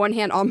 I keep one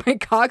hand on my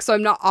cock so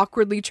I'm not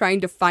awkwardly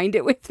trying to find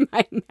it with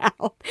my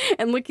mouth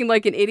and looking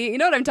like an idiot. You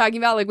know what I'm talking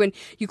about? Like when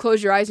you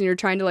close your eyes and you're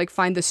trying to like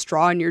find the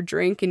straw in your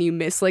drink and you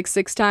miss like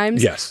 6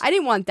 times. Yes. I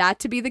didn't want that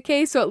to be the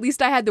case, so at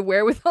least I had the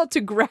wherewithal to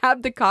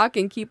grab the cock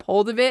and keep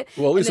hold of it.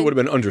 Well, at least it would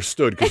have been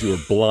understood because you were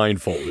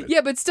blindfolded.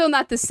 Yeah, but still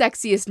not the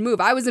sexiest move.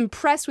 I was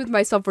impressed with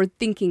myself for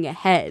thinking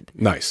ahead.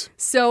 Nice.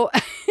 So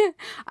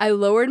I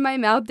lowered my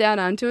mouth down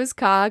onto his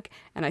cock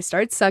and I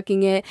started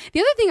sucking it. The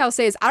other thing I'll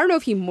say is I don't know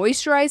if he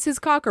moisturized his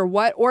cock or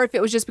what, or if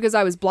it was just because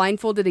I was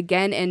blindfolded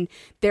again and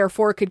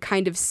therefore could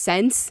kind of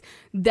sense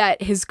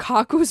that his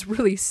cock was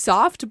really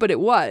soft, but it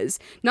was.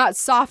 Not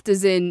soft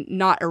as in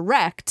not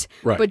erect,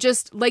 but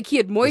just like he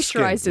had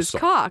moisturized his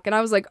cock. And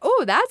I was like,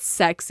 oh, that's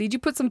sexy. Did you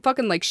put some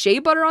fucking like shea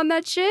butter on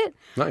that shit?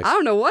 Nice. I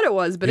don't know what it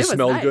was, but it was nice. He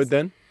smelled good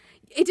then?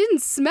 It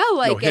didn't smell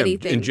like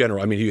anything. In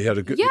general. I mean, he had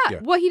a good... Yeah,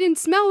 well, he didn't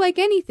smell like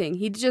anything.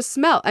 He just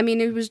smelled. I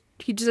mean,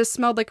 he just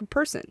smelled like a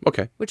person.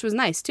 Okay. Which was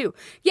nice, too.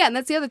 Yeah, and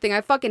that's the other thing.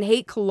 I fucking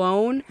hate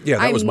cologne. Yeah,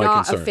 that was my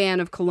concern. I'm not a fan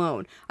of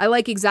cologne. I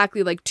like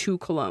exactly like 2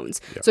 colognes.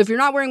 Yeah. So if you're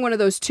not wearing one of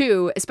those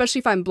 2, especially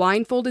if I'm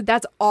blindfolded,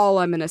 that's all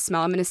I'm going to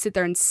smell. I'm going to sit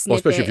there and sniff it. Well,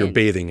 especially if you're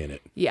bathing in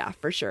it. Yeah,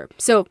 for sure.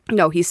 So,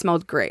 no, he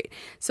smelled great.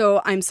 So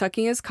I'm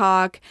sucking his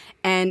cock,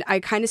 and I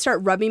kind of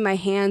start rubbing my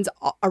hands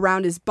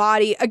around his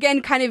body.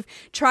 Again, kind of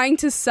trying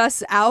to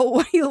suss out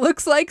what he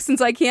looks like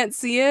since I can't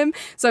see him.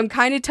 So I'm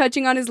kind of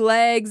touching on his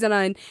legs,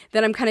 and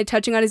then I'm kind of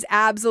touching on his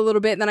abs a little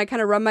bit, and then I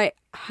kind of rub my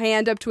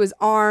hand up to his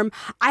arm.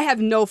 I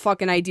have no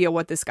fucking idea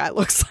what this guy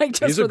looks like,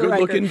 just He's for a the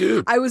record. good-looking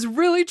dude. I was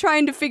really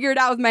trying to figure it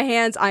out with my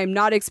hands. I am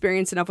not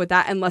experienced enough with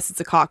that unless it's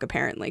a cock,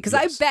 apparently. Because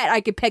I bet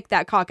I could pick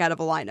that cock out of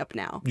a lineup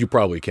now. You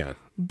probably can.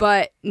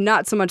 But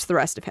not so much the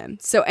rest of him.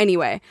 So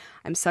anyway,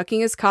 I'm sucking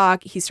his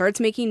cock. He starts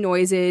making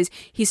noises.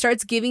 He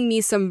starts giving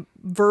me some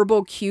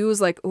verbal cues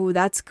like, oh,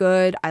 that's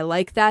good. I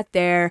like that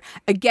there.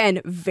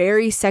 Again,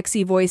 very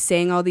sexy voice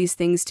saying all these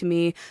things to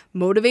me.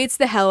 Motivates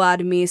the hell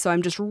out of me. So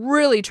I'm just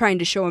really trying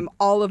to show him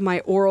all of my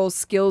oral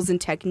skills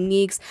and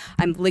techniques.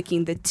 I'm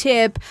licking the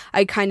tip.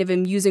 I kind of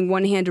am using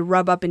one hand to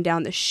rub up and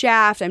down the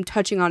shaft. I'm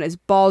touching on his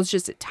balls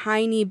just a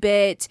tiny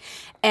bit.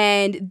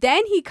 And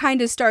then he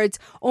kind of starts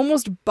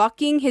almost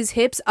bucking his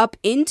hips up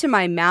into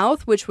my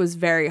mouth, which was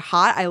very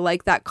hot. I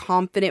like that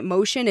confident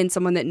motion and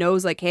someone that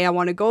knows like, hey, I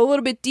want to go a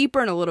little bit deeper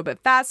and a little bit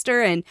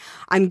faster, and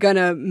I'm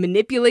gonna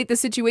manipulate the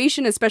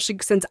situation, especially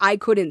since I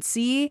couldn't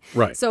see.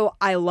 Right. So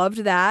I loved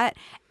that.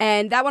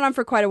 And that went on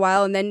for quite a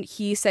while. And then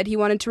he said he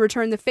wanted to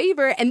return the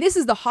favor. And this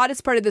is the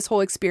hottest part of this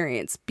whole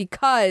experience,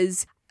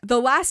 because the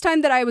last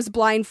time that I was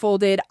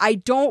blindfolded, I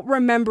don't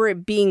remember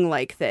it being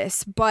like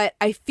this, but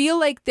I feel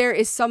like there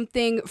is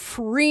something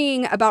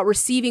freeing about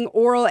receiving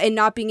oral and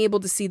not being able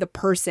to see the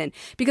person.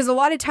 Because a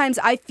lot of times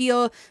I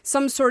feel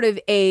some sort of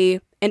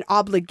an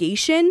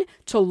obligation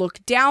to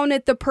look down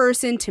at the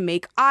person, to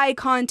make eye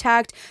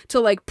contact, to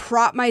like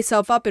prop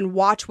myself up and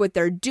watch what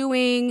they're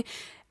doing.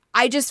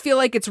 I just feel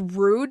like it's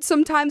rude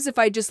sometimes if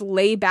I just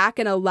lay back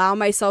and allow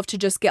myself to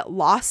just get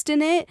lost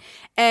in it.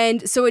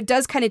 And so it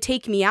does kind of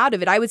take me out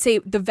of it. I would say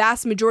the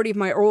vast majority of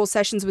my oral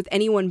sessions with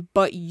anyone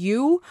but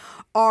you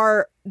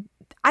are,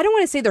 I don't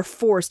want to say they're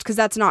forced, because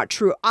that's not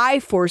true.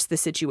 I force the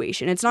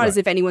situation. It's not as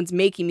if anyone's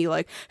making me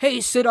like, hey,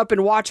 sit up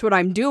and watch what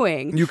I'm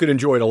doing. You could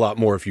enjoy it a lot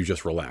more if you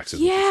just relax.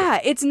 Yeah,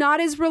 it's not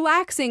as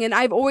relaxing. And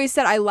I've always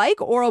said I like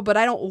oral, but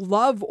I don't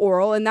love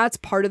oral. And that's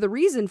part of the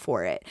reason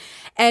for it.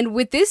 And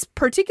with this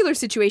particular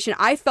situation,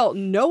 I felt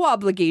no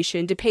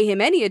obligation to pay him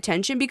any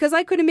attention because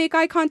I couldn't make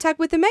eye contact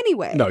with him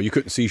anyway. No, you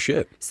couldn't see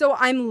shit. So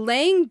I'm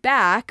laying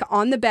back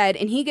on the bed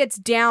and he gets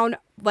down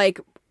like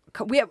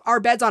our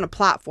bed's on a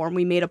platform.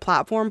 We made a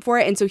platform for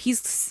it. And so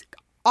he's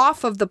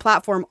off of the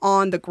platform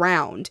on the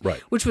ground,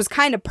 right, which was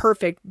kind of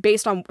perfect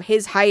based on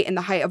his height and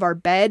the height of our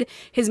bed.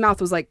 His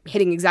mouth was like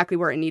hitting exactly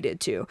where it needed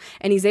to.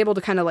 And he's able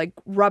to kind of like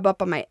rub up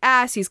on my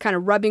ass. He's kind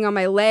of rubbing on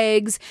my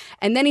legs.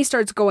 And then he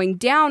starts going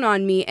down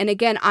on me. And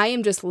again, I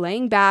am just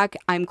laying back.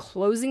 I'm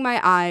closing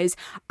my eyes.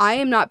 I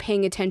am not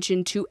paying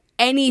attention to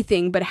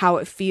anything but how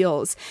it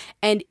feels.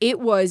 And it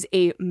was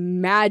a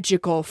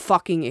magical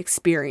fucking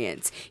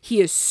experience.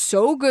 He is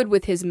so good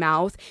with his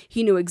mouth.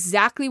 He knew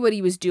exactly what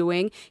he was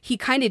doing. He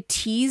kind of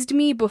teased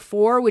me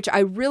before, which I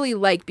really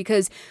like,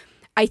 because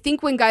I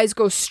think when guys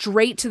go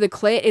straight to the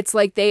clit, it's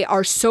like they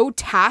are so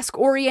task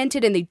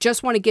oriented and they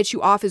just want to get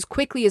you off as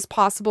quickly as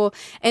possible.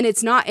 And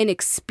it's not an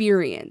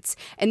experience.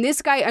 And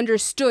this guy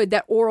understood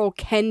that oral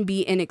can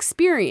be an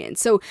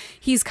experience. So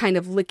he's kind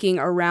of licking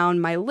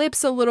around my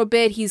lips a little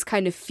bit. He's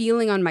kind of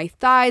feeling on my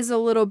thighs a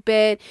little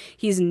bit.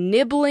 He's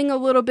nibbling a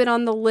little bit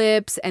on the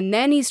lips. And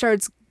then he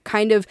starts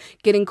kind of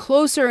getting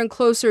closer and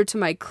closer to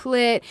my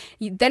clit.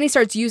 Then he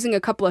starts using a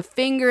couple of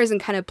fingers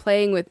and kind of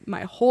playing with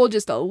my hole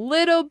just a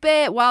little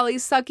bit while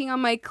he's sucking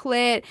on my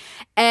clit.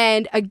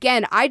 And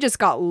again, I just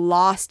got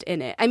lost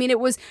in it. I mean,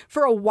 it was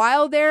for a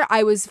while there,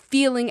 I was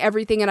feeling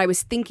everything and I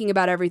was thinking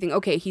about everything.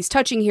 Okay, he's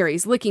touching here,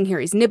 he's licking here,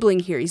 he's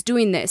nibbling here, he's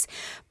doing this.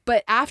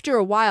 But after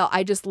a while,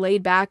 I just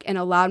laid back and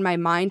allowed my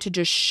mind to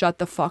just shut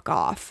the fuck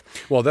off.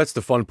 Well, that's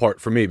the fun part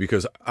for me,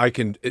 because I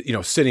can,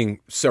 sitting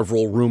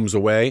several rooms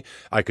away,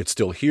 I could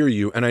still hear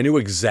you, and I knew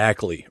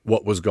exactly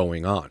what was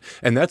going on.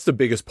 And that's the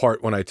biggest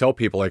part when I tell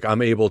people, like,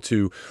 I'm able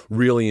to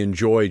really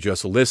enjoy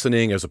just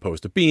listening as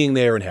opposed to being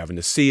there and having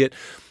to see it.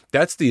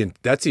 That's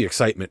the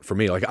excitement for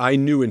me. Like, I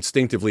knew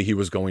instinctively he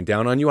was going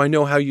down on you. I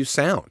know how you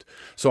sound.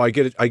 So I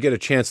get a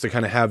chance to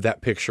kind of have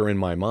that picture in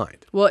my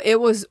mind. Well, it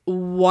was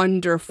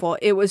wonderful.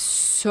 It was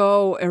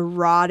so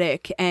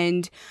erotic.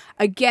 And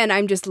again,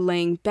 I'm just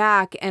laying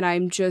back and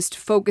I'm just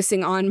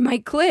focusing on my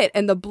clit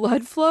and the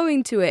blood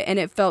flowing to it. And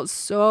it felt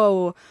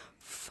so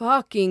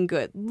fucking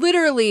good.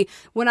 Literally,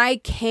 when I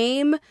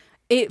came,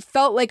 it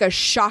felt like a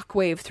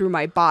shockwave through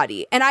my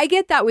body. And I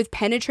get that with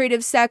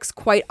penetrative sex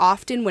quite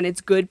often when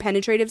it's good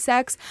penetrative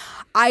sex.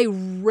 I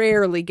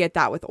rarely get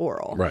that with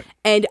oral. Right.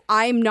 And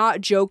I'm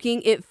not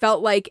joking. It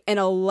felt like an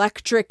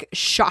electric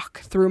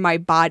shock through my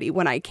body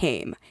when I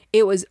came.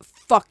 It was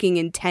fucking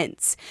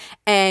intense.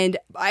 And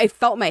I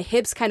felt my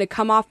hips kind of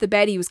come off the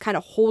bed. He was kind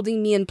of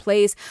holding me in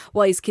place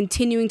while he's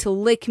continuing to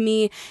lick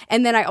me.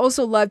 And then I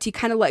also loved, he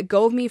kind of let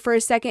go of me for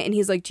a second and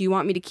he's like, do you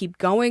want me to keep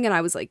going? And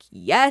I was like,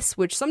 yes,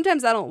 which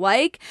sometimes I don't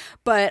like,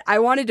 but I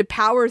wanted to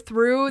power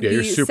through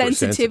the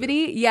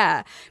sensitivity.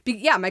 Yeah.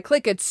 My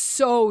clit gets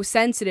so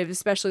sensitive,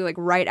 especially like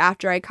right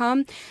after I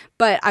come.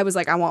 But I was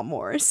like, I want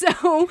more.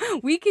 So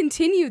we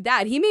continued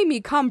that. He made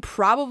me come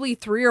probably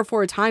 3 or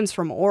 4 times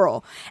from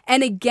oral.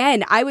 And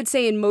again, I would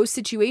say in most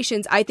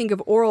situations, I think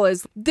of oral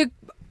as the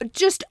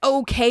just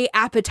okay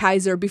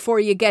appetizer before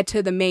you get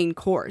to the main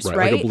course,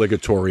 right? Like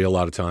obligatory a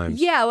lot of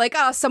times. Yeah, like,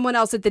 oh, someone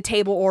else at the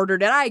table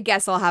ordered it. I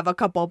guess I'll have a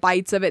couple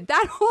bites of it.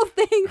 That whole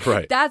thing,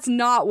 right. That's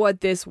not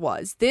what this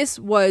was. This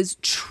was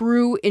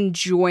true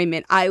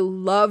enjoyment. I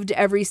loved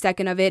every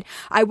second of it.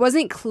 I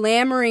wasn't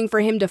clamoring for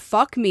him to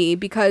fuck me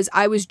because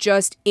I was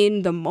just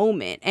in the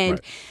moment. And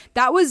right.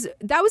 that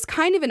was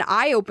kind of an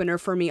eye-opener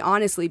for me,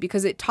 honestly,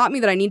 because it taught me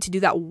that I need to do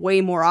that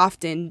way more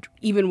often,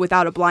 even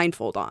without a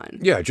blindfold on.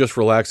 Yeah, just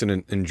relax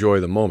and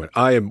enjoy the moment.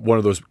 I am one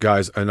of those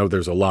guys, I know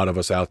there's a lot of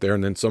us out there,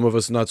 and then some of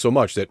us not so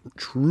much, that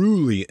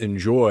truly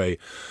enjoy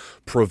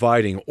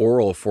providing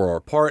oral for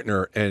our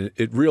partner, and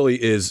it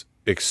really is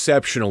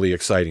exceptionally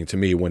exciting to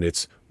me when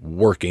it's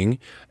working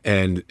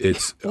and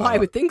it's well, I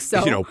would think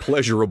so.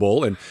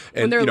 Pleasurable and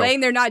when they're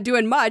laying there not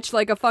doing much,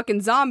 like a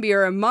fucking zombie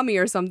or a mummy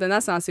or something.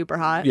 That's not super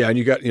hot. Yeah, and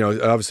you got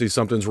obviously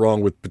something's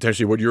wrong with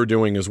potentially what you're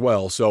doing as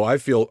well. So I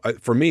feel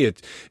for me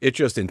it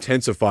just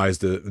intensifies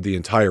the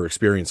entire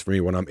experience for me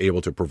when I'm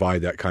able to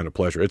provide that kind of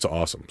pleasure. It's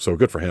awesome. So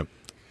good for him.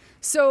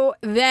 So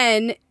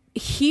then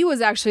he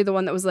was actually the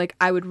one that was like,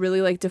 I would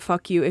really like to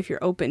fuck you if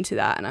you're open to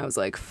that. And I was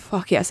like,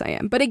 fuck yes, I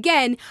am. But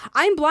again,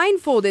 I'm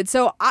blindfolded.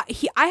 So I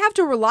have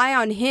to rely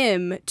on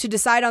him to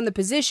decide on the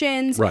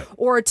positions right.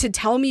 or to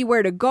tell me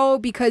where to go.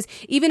 Because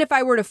even if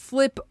I were to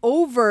flip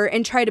over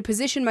and try to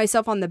position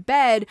myself on the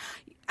bed,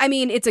 I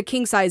mean, it's a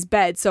king size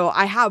bed, so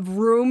I have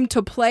room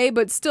to play,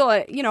 but still,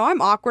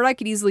 I'm awkward. I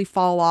could easily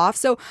fall off.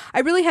 So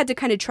I really had to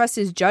kind of trust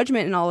his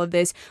judgment in all of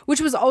this,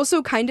 which was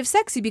also kind of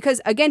sexy because,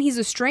 again, he's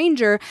a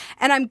stranger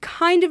and I'm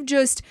kind of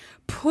just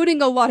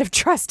putting a lot of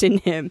trust in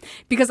him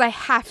because I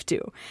have to.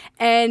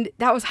 And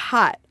that was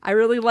hot. I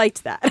really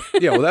liked that.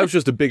 Yeah, well, that was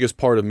just the biggest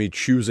part of me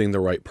choosing the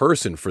right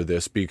person for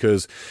this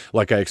because,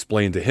 like I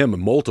explained to him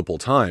multiple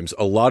times,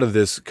 a lot of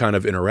this kind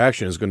of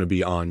interaction is going to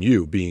be on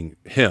you, being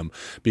him,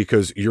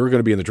 because you're going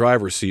to be in the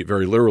driver's seat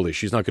very literally.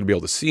 She's not going to be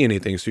able to see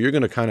anything, so you're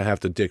going to kind of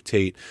have to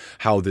dictate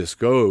how this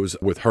goes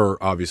with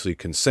her, obviously,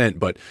 consent,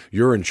 but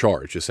you're in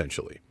charge,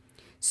 essentially.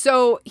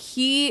 So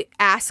he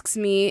asks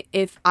me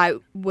if I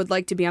would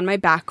like to be on my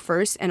back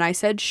first, and I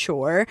said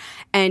sure.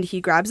 And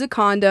he grabs a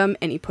condom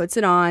and he puts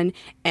it on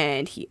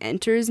and he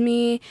enters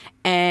me,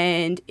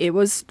 and it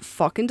was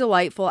fucking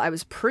delightful. I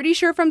was pretty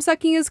sure from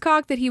sucking his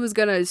cock that he was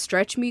gonna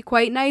stretch me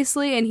quite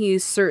nicely, and he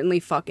certainly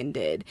fucking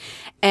did.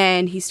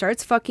 And he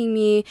starts fucking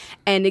me,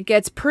 and it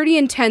gets pretty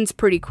intense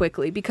pretty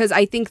quickly because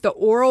I think the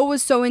oral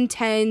was so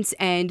intense,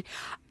 and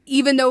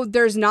even though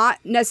there's not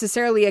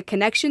necessarily a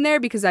connection there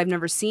because I've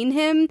never seen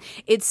him,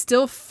 it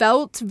still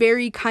felt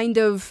very kind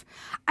of,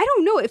 I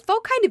don't know, it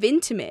felt kind of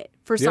intimate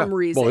for some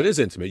reason. Well, it is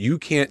intimate. You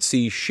can't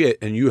see shit,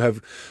 and you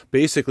have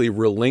basically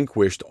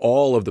relinquished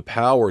all of the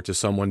power to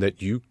someone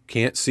that you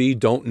can't see,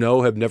 don't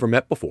know, have never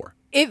met before.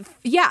 It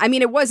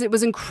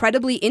was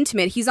incredibly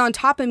intimate. He's on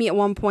top of me at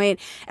one point,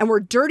 and we're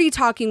dirty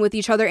talking with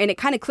each other, and it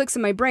kind of clicks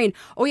in my brain.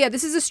 Oh yeah,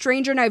 this is a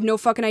stranger, and I have no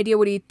fucking idea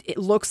what it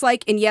looks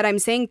like, and yet I'm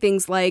saying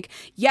things like,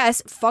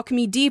 yes, fuck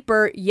me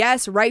deeper,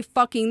 yes, right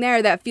fucking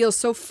there, that feels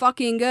so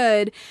fucking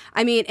good.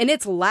 I mean, and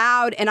it's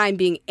loud, and I'm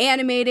being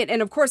animated,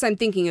 and of course I'm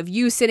thinking of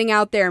you sitting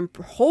out there, and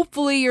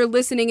hopefully you're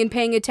listening and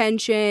paying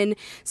attention,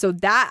 so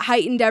that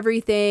heightened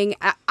everything.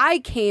 I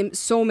came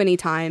so many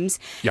times.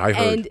 Yeah, I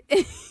heard.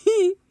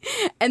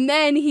 And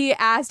then he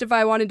asked if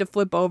I wanted to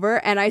flip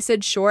over, and I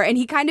said sure, and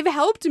he kind of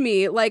helped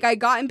me. Like, I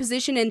got in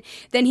position, and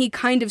then he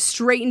kind of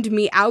straightened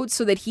me out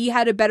so that he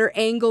had a better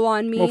angle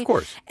on me. Well, of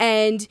course.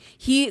 And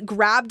he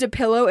grabbed a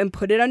pillow and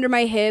put it under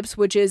my hips,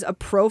 which is a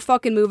pro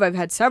fucking move. I've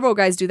had several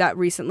guys do that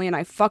recently, and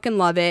I fucking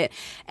love it.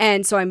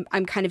 And so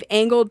I'm kind of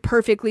angled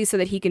perfectly so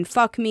that he can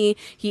fuck me.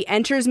 He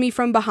enters me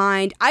from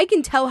behind. I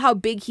can tell how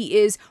big he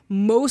is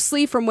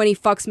mostly from when he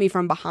fucks me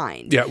from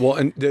behind. Yeah, well,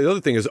 and the other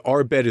thing is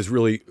our bed is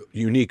really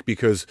unique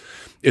because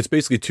it's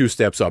basically 2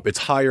 steps up. It's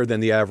higher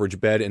than the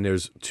average bed, and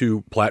there's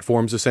 2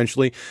 platforms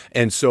essentially.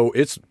 And so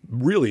it's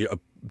really,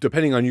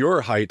 depending on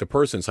your height, the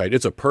person's height,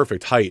 it's a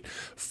perfect height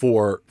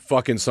for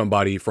fucking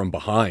somebody from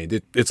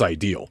behind. It's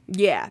ideal.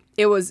 Yeah,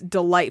 it was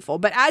delightful.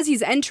 But as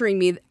he's entering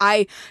me,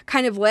 I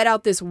kind of let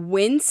out this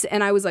wince,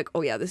 and I was like,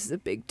 oh yeah, this is a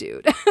big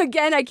dude.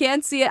 Again, I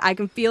can't see it. I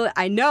can feel it.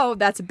 I know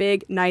that's a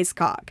big, nice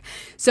cock.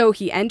 So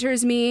he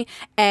enters me,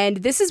 and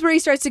this is where he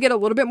starts to get a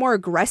little bit more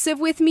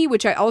aggressive with me,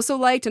 which I also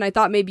liked, and I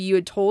thought maybe you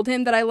had told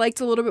him that I liked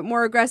a little bit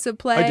more aggressive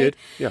play. I did,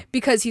 yeah.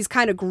 Because he's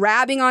kind of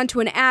grabbing onto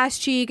an ass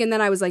cheek, and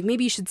then I was like,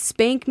 maybe you should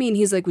spank me, and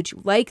he's like, would you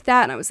like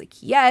that? And I was like,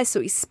 yes. So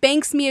he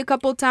spanks me a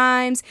couple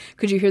times.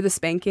 Could you hear the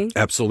spanking?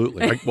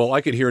 Absolutely.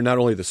 I could hear not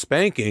only the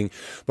spanking,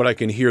 but I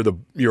can hear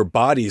your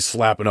bodies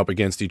slapping up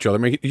against each other.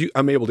 I mean,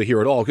 I'm able to hear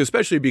it all,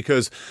 especially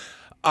because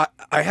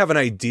I have an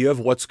idea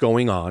of what's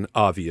going on,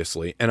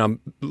 obviously, and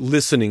I'm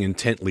listening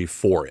intently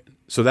for it.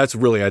 So that's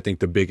really, I think,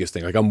 the biggest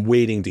thing. Like, I'm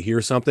waiting to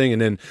hear something,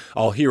 and then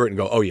I'll hear it and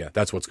go, oh, yeah,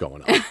 that's what's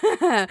going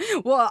on.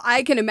 Well,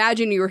 I can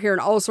imagine you were hearing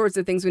all sorts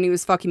of things when he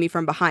was fucking me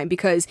from behind,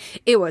 because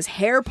it was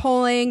hair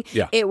pulling.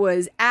 Yeah. It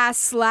was ass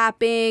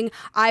slapping.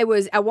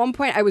 At one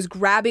point, I was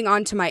grabbing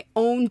onto my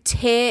own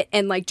tit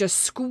and, like, just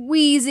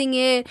squeezing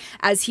it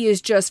as he is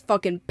just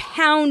fucking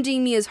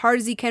pounding me as hard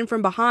as he can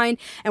from behind.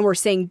 And we're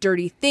saying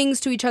dirty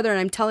things to each other, and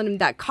I'm telling him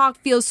that cock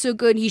feels so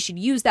good, he should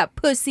use that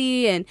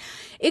pussy. And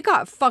it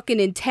got fucking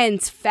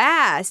intense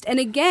fast. And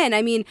again,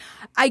 I mean,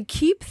 I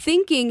keep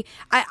thinking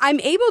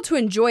I'm able to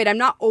enjoy it. I'm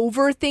not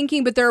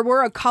overthinking, but there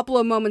were a couple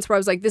of moments where I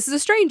was like, this is a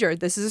stranger.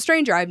 This is a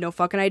stranger. I have no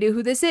fucking idea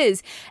who this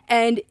is.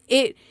 And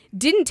it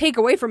didn't take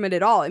away from it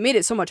at all. It made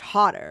it so much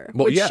hotter,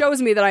 which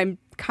shows me that I'm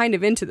kind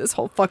of into this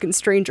whole fucking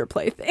stranger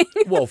play thing.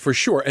 Well, for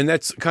sure. And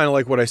that's kind of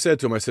like what I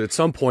said to him. I said, at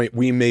some point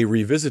we may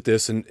revisit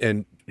this,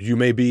 and you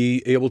may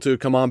be able to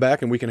come on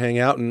back and we can hang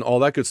out and all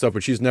that good stuff,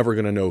 but she's never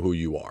going to know who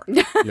you are.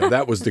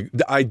 That was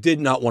I did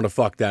not want to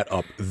fuck that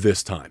up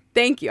this time.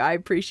 Thank you. I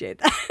appreciate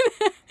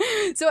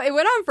that. So it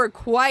went on for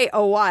quite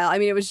a while. I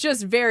mean, it was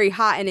just very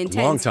hot and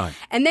intense. Long time.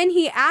 And then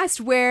he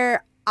asked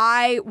where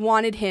I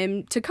wanted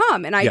him to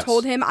come, and I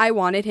told him I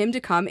wanted him to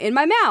come in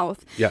my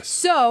mouth. Yes.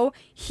 So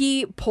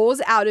he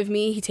pulls out of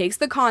me, he takes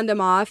the condom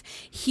off,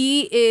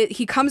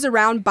 he comes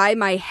around by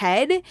my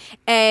head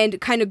and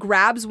kind of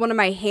grabs one of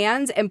my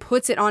hands and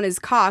puts it on his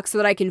cock so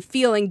that I can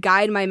feel and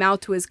guide my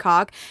mouth to his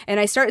cock, and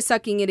I start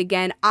sucking it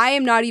again. I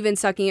am not even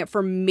sucking it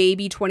for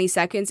maybe 20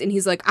 seconds, and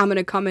he's like, I'm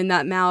gonna come in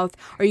that mouth.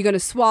 Are you gonna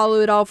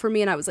swallow it all for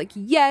me? And I was like,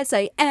 yes,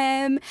 I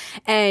am.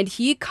 And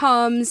he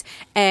comes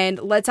and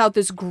lets out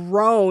this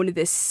groan,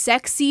 this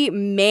sexy,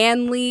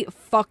 manly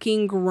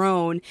fucking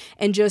groan,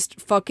 and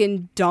just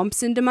fucking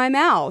dumps into my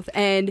mouth.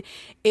 And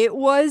it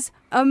was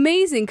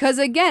amazing, because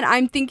again,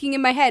 I'm thinking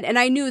in my head, and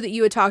I knew that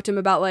you had talked to him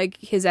about like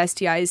his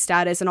STI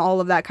status and all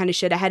of that kind of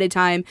shit ahead of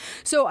time.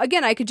 So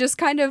again, I could just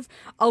kind of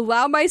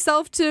allow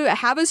myself to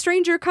have a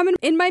stranger come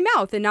in my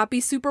mouth and not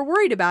be super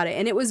worried about it.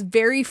 And it was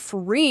very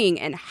freeing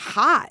and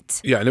hot.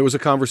 Yeah, and it was a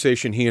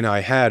conversation he and I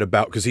had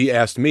about, because he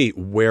asked me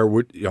where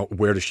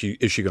is she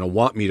going to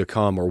want me to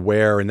come, or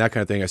where, and that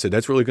kind of thing. I said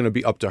that's really going to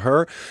be up to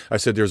her. I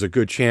said there's a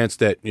good chance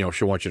that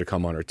she'll want you to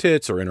come on her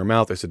tits or in her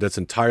mouth. I said that's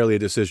entirely a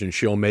decision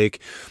she'll make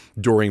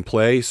during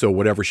play. So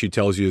whatever she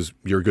tells you is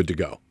you're good to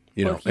go.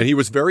 And he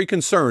was very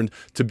concerned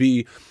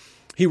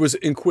he he was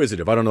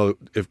inquisitive. I don't know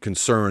if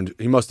concerned.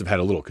 He must have had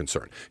a little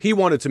concern. He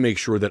wanted to make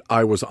sure that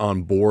I was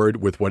on board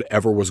with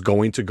whatever was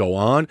going to go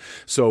on.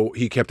 So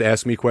he kept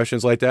asking me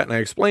questions like that. And I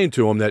explained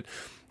to him that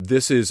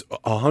this is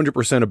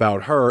 100%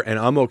 about her, and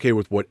I'm okay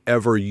with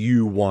whatever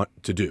you want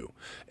to do.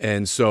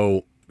 And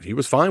so he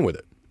was fine with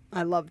it.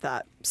 I love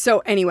that. So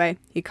anyway,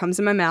 he comes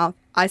in my mouth.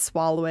 I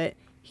swallow it.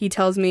 He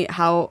tells me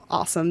how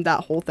awesome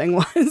that whole thing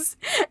was.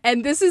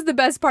 And this is the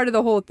best part of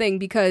the whole thing,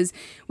 because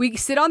we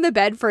sit on the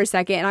bed for a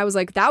second and I was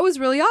like, that was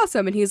really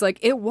awesome. And he's like,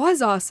 it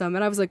was awesome.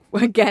 And I was like,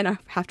 well, again, I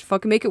have to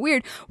fucking make it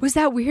weird. Was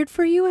that weird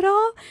for you at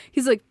all?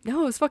 He's like,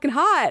 no, it was fucking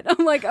hot.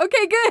 I'm like,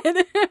 okay,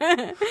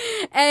 good.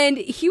 And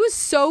he was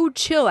so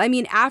chill. I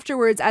mean,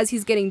 afterwards, as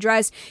he's getting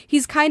dressed,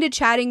 he's kind of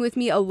chatting with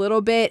me a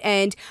little bit.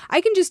 And I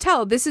can just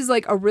tell this is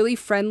like a really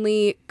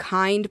friendly,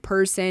 kind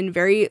person,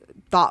 very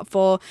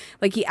thoughtful.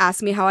 Like, he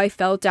asked me how I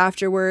felt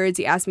afterwards.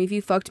 He asked me if he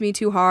fucked me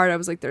too hard. I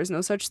was like, there's no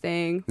such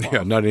thing. Well,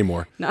 yeah, not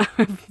anymore. Not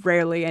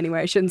rarely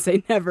anyway. I shouldn't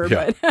say never,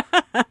 yeah.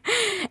 But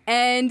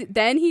and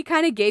then he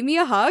kind of gave me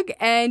a hug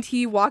and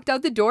he walked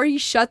out the door. He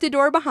shut the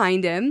door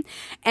behind him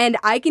and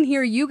I can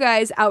hear you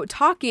guys out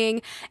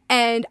talking,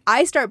 and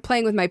I start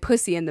playing with my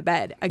pussy in the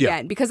bed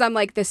again, because I'm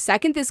like, the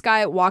second this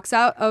guy walks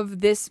out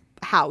of this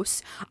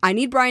house, I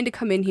need Brian to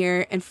come in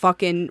here and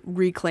fucking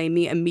reclaim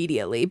me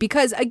immediately,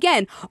 because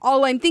again,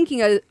 all I'm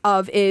thinking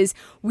of is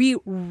we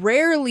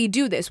rarely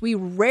do this. We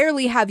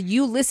rarely have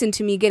you listen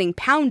to me getting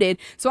pounded.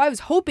 So I was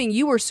hoping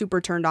you were super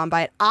turned on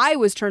by it. I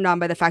was turned on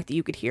by the fact that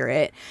you could hear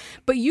it,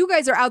 but you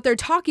guys are out there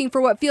talking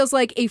for what feels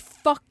like a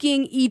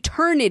fucking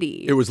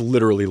eternity. It was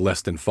literally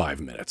less than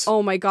 5 minutes.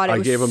 Oh my God. I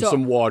gave him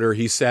some water.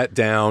 He sat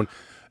down.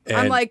 And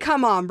I'm like,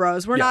 come on,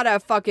 bros. We're not a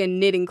fucking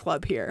knitting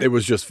club here. It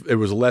was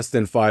less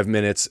than 5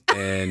 minutes,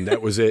 and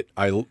that was it.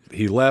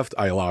 He left.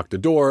 I locked the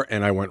door,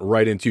 and I went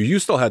right into you. You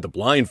still had the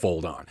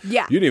blindfold on.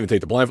 Yeah. You didn't even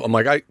take the blindfold. I'm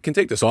like, I can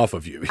take this off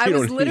of you. I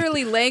was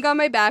literally laying on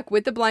my back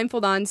with the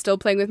blindfold on, still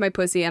playing with my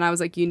pussy, and I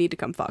was like, you need to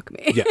come fuck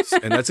me. Yes,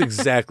 and that's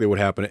exactly what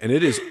happened. And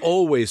it is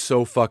always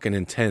so fucking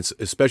intense,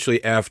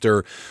 especially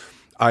after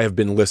I have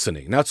been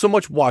listening. Not so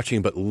much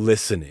watching, but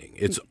listening.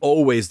 It's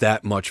always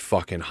that much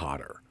fucking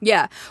hotter.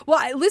 Yeah.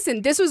 Well,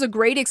 listen, this was a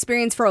great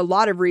experience for a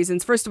lot of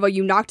reasons. First of all,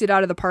 you knocked it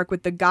out of the park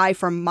with the guy.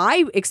 From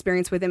my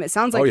experience with him, it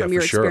sounds like from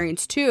your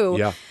experience too.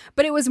 Yeah.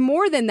 But it was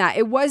more than that.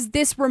 It was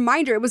this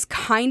reminder. It was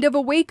kind of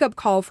a wake-up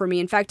call for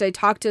me. In fact, I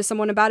talked to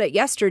someone about it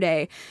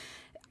yesterday.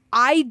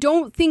 I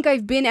don't think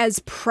I've been as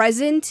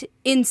present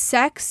in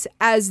sex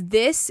as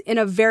this in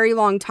a very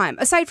long time,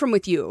 aside from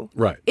with you.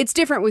 Right. It's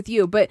different with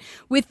you, but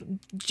with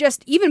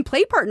just even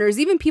play partners,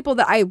 even people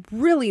that I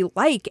really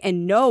like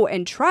and know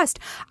and trust,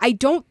 I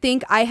don't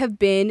think I have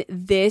been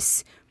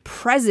this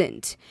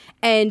present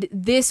and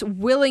this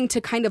willing to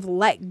kind of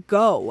let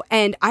go.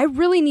 And I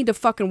really need to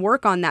fucking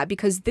work on that,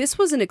 because this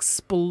was an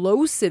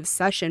explosive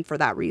session for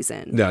that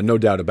reason. Yeah, no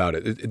doubt about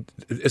it.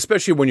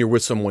 Especially when you're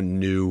with someone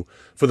new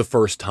for the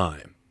first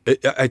time.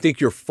 I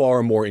think you're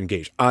far more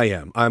engaged. I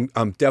am.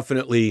 I'm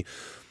definitely,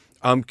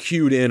 I'm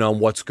cued in on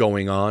what's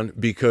going on,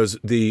 because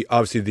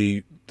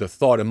obviously the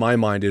thought in my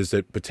mind is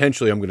that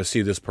potentially I'm going to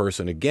see this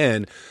person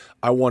again.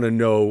 I want to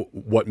know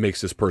what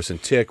makes this person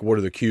tick. What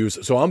are the cues?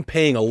 So I'm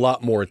paying a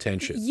lot more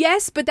attention.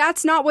 Yes, but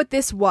that's not what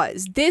this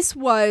was. This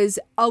was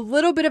a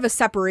little bit of a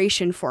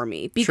separation for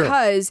me,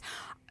 because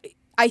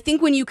I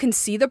think when you can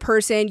see the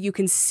person, you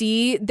can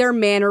see their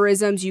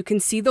mannerisms, you can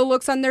see the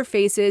looks on their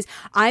faces.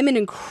 I'm an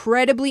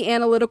incredibly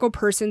analytical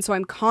person, so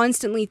I'm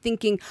constantly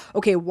thinking,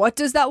 okay, what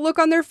does that look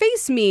on their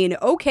face mean?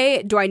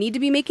 Okay, do I need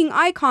to be making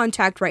eye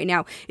contact right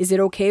now? Is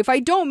it okay if I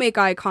don't make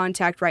eye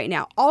contact right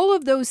now? All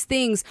of those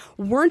things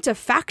weren't a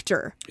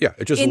factor. Yeah,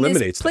 it just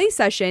eliminates this play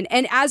session.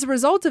 And as a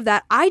result of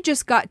that, I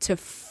just got to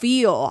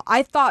feel.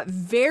 I thought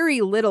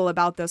very little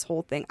about this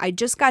whole thing. I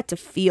just got to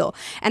feel.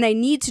 And I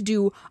need to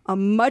do a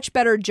much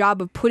better job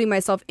of putting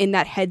myself in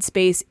that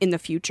headspace in the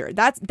future.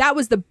 That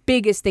was the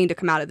biggest thing to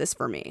come out of this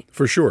for me.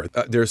 For sure.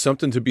 There's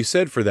something to be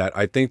said for that.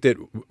 I think that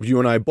you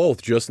and I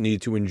both just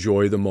need to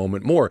enjoy the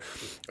moment more.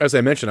 As I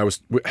mentioned, I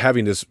was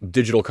having this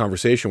digital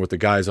conversation with the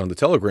guys on the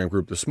Telegram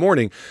group this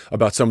morning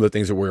about some of the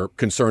things that we're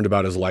concerned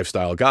about as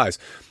lifestyle guys.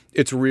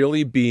 It's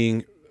really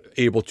being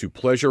able to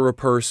pleasure a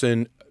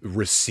person.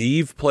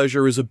 Receive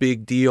pleasure is a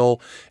big deal,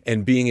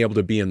 and being able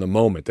to be in the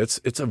moment.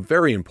 It's a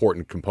very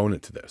important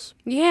component to this.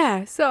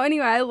 Yeah. So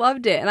anyway, I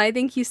loved it, and I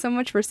thank you so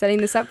much for setting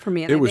this up for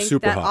me. And it was I think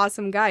super that hot.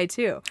 Awesome guy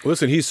too.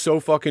 Listen, he's so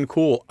fucking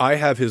cool. I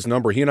have his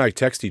number. He and I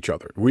text each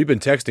other. We've been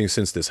texting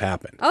since this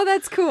happened. Oh,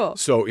 that's cool.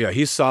 So yeah,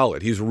 he's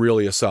solid. He's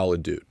really a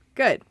solid dude.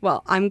 Good.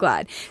 Well, I'm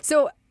glad.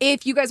 So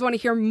if you guys want to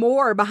hear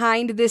more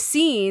behind the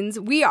scenes,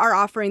 we are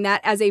offering that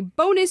as a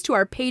bonus to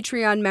our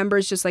Patreon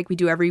members, just like we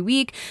do every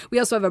week. We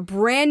also have a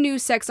brand new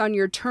Sex on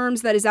Your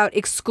Terms that is out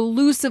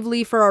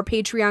exclusively for our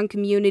Patreon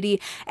community.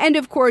 And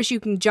of course, you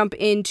can jump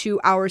into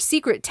our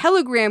secret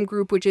Telegram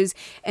group, which is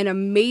an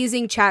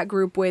amazing chat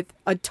group with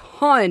a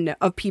ton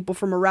of people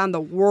from around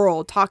the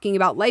world talking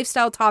about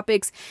lifestyle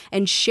topics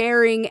and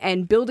sharing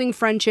and building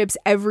friendships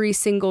every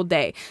single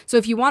day. So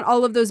if you want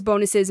all of those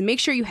bonuses, make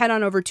sure you head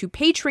on over to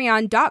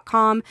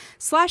patreon.com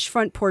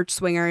patreon.com/front porch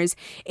swingers.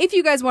 If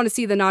you guys want to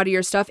see the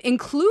naughtier stuff,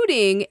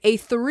 including a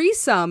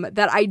threesome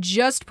that I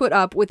just put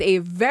up with a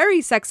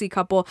very sexy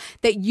couple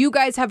that you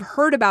guys have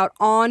heard about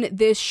on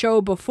this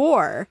show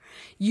before,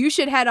 you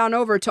should head on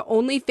over to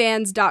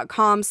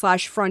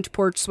onlyfans.com/front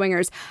porch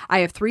swingers. I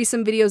have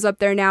threesome videos up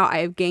there now. I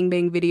have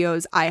gangbang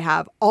videos. I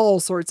have all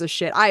sorts of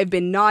shit. I have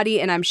been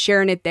naughty and I'm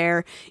sharing it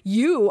there.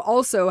 You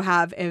also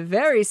have a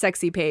very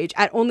sexy page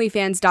at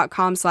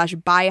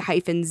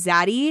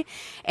onlyfans.com/buy-zaddy.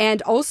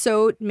 And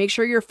also make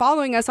sure you're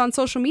following us on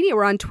social media.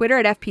 We're on Twitter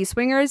at FP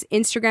Swingers,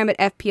 Instagram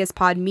at FPS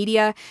Pod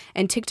Media,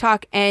 and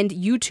TikTok and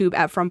YouTube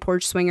at Front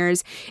Porch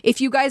Swingers.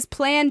 If you guys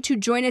plan to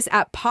join us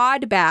at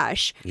Pod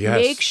Bash,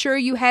 make sure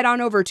you head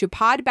on over to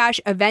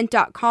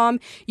podbashevent.com.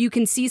 You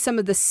can see some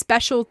of the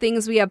special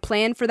things we have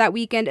planned for that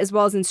weekend, as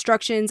well as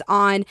instructions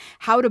on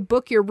how to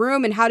book your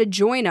room and how to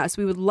join us.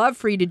 We would love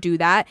for you to do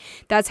that.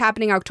 That's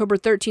happening October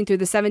 13th through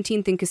the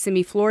 17th in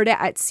Kissimmee,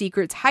 Florida at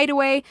Secrets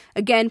Hideaway.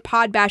 Again,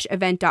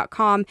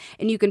 podbashevent.com.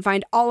 And you can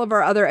find all of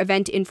our other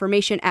event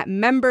information at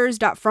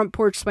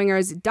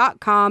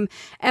members.frontporchswingers.com.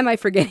 Am I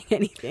forgetting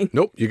anything?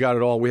 Nope, you got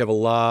it all. We have a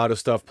lot of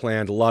stuff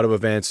planned, a lot of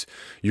events.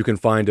 You can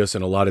find us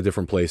in a lot of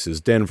different places.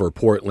 Denver,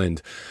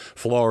 Portland,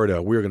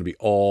 Florida. We're going to be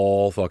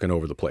all fucking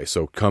over the place.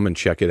 So come and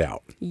check it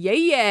out.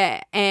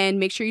 Yeah. And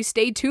make sure you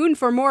stay tuned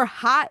for more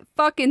hot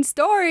fucking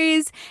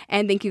stories.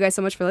 And thank you guys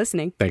so much for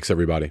listening. Thanks,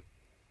 everybody.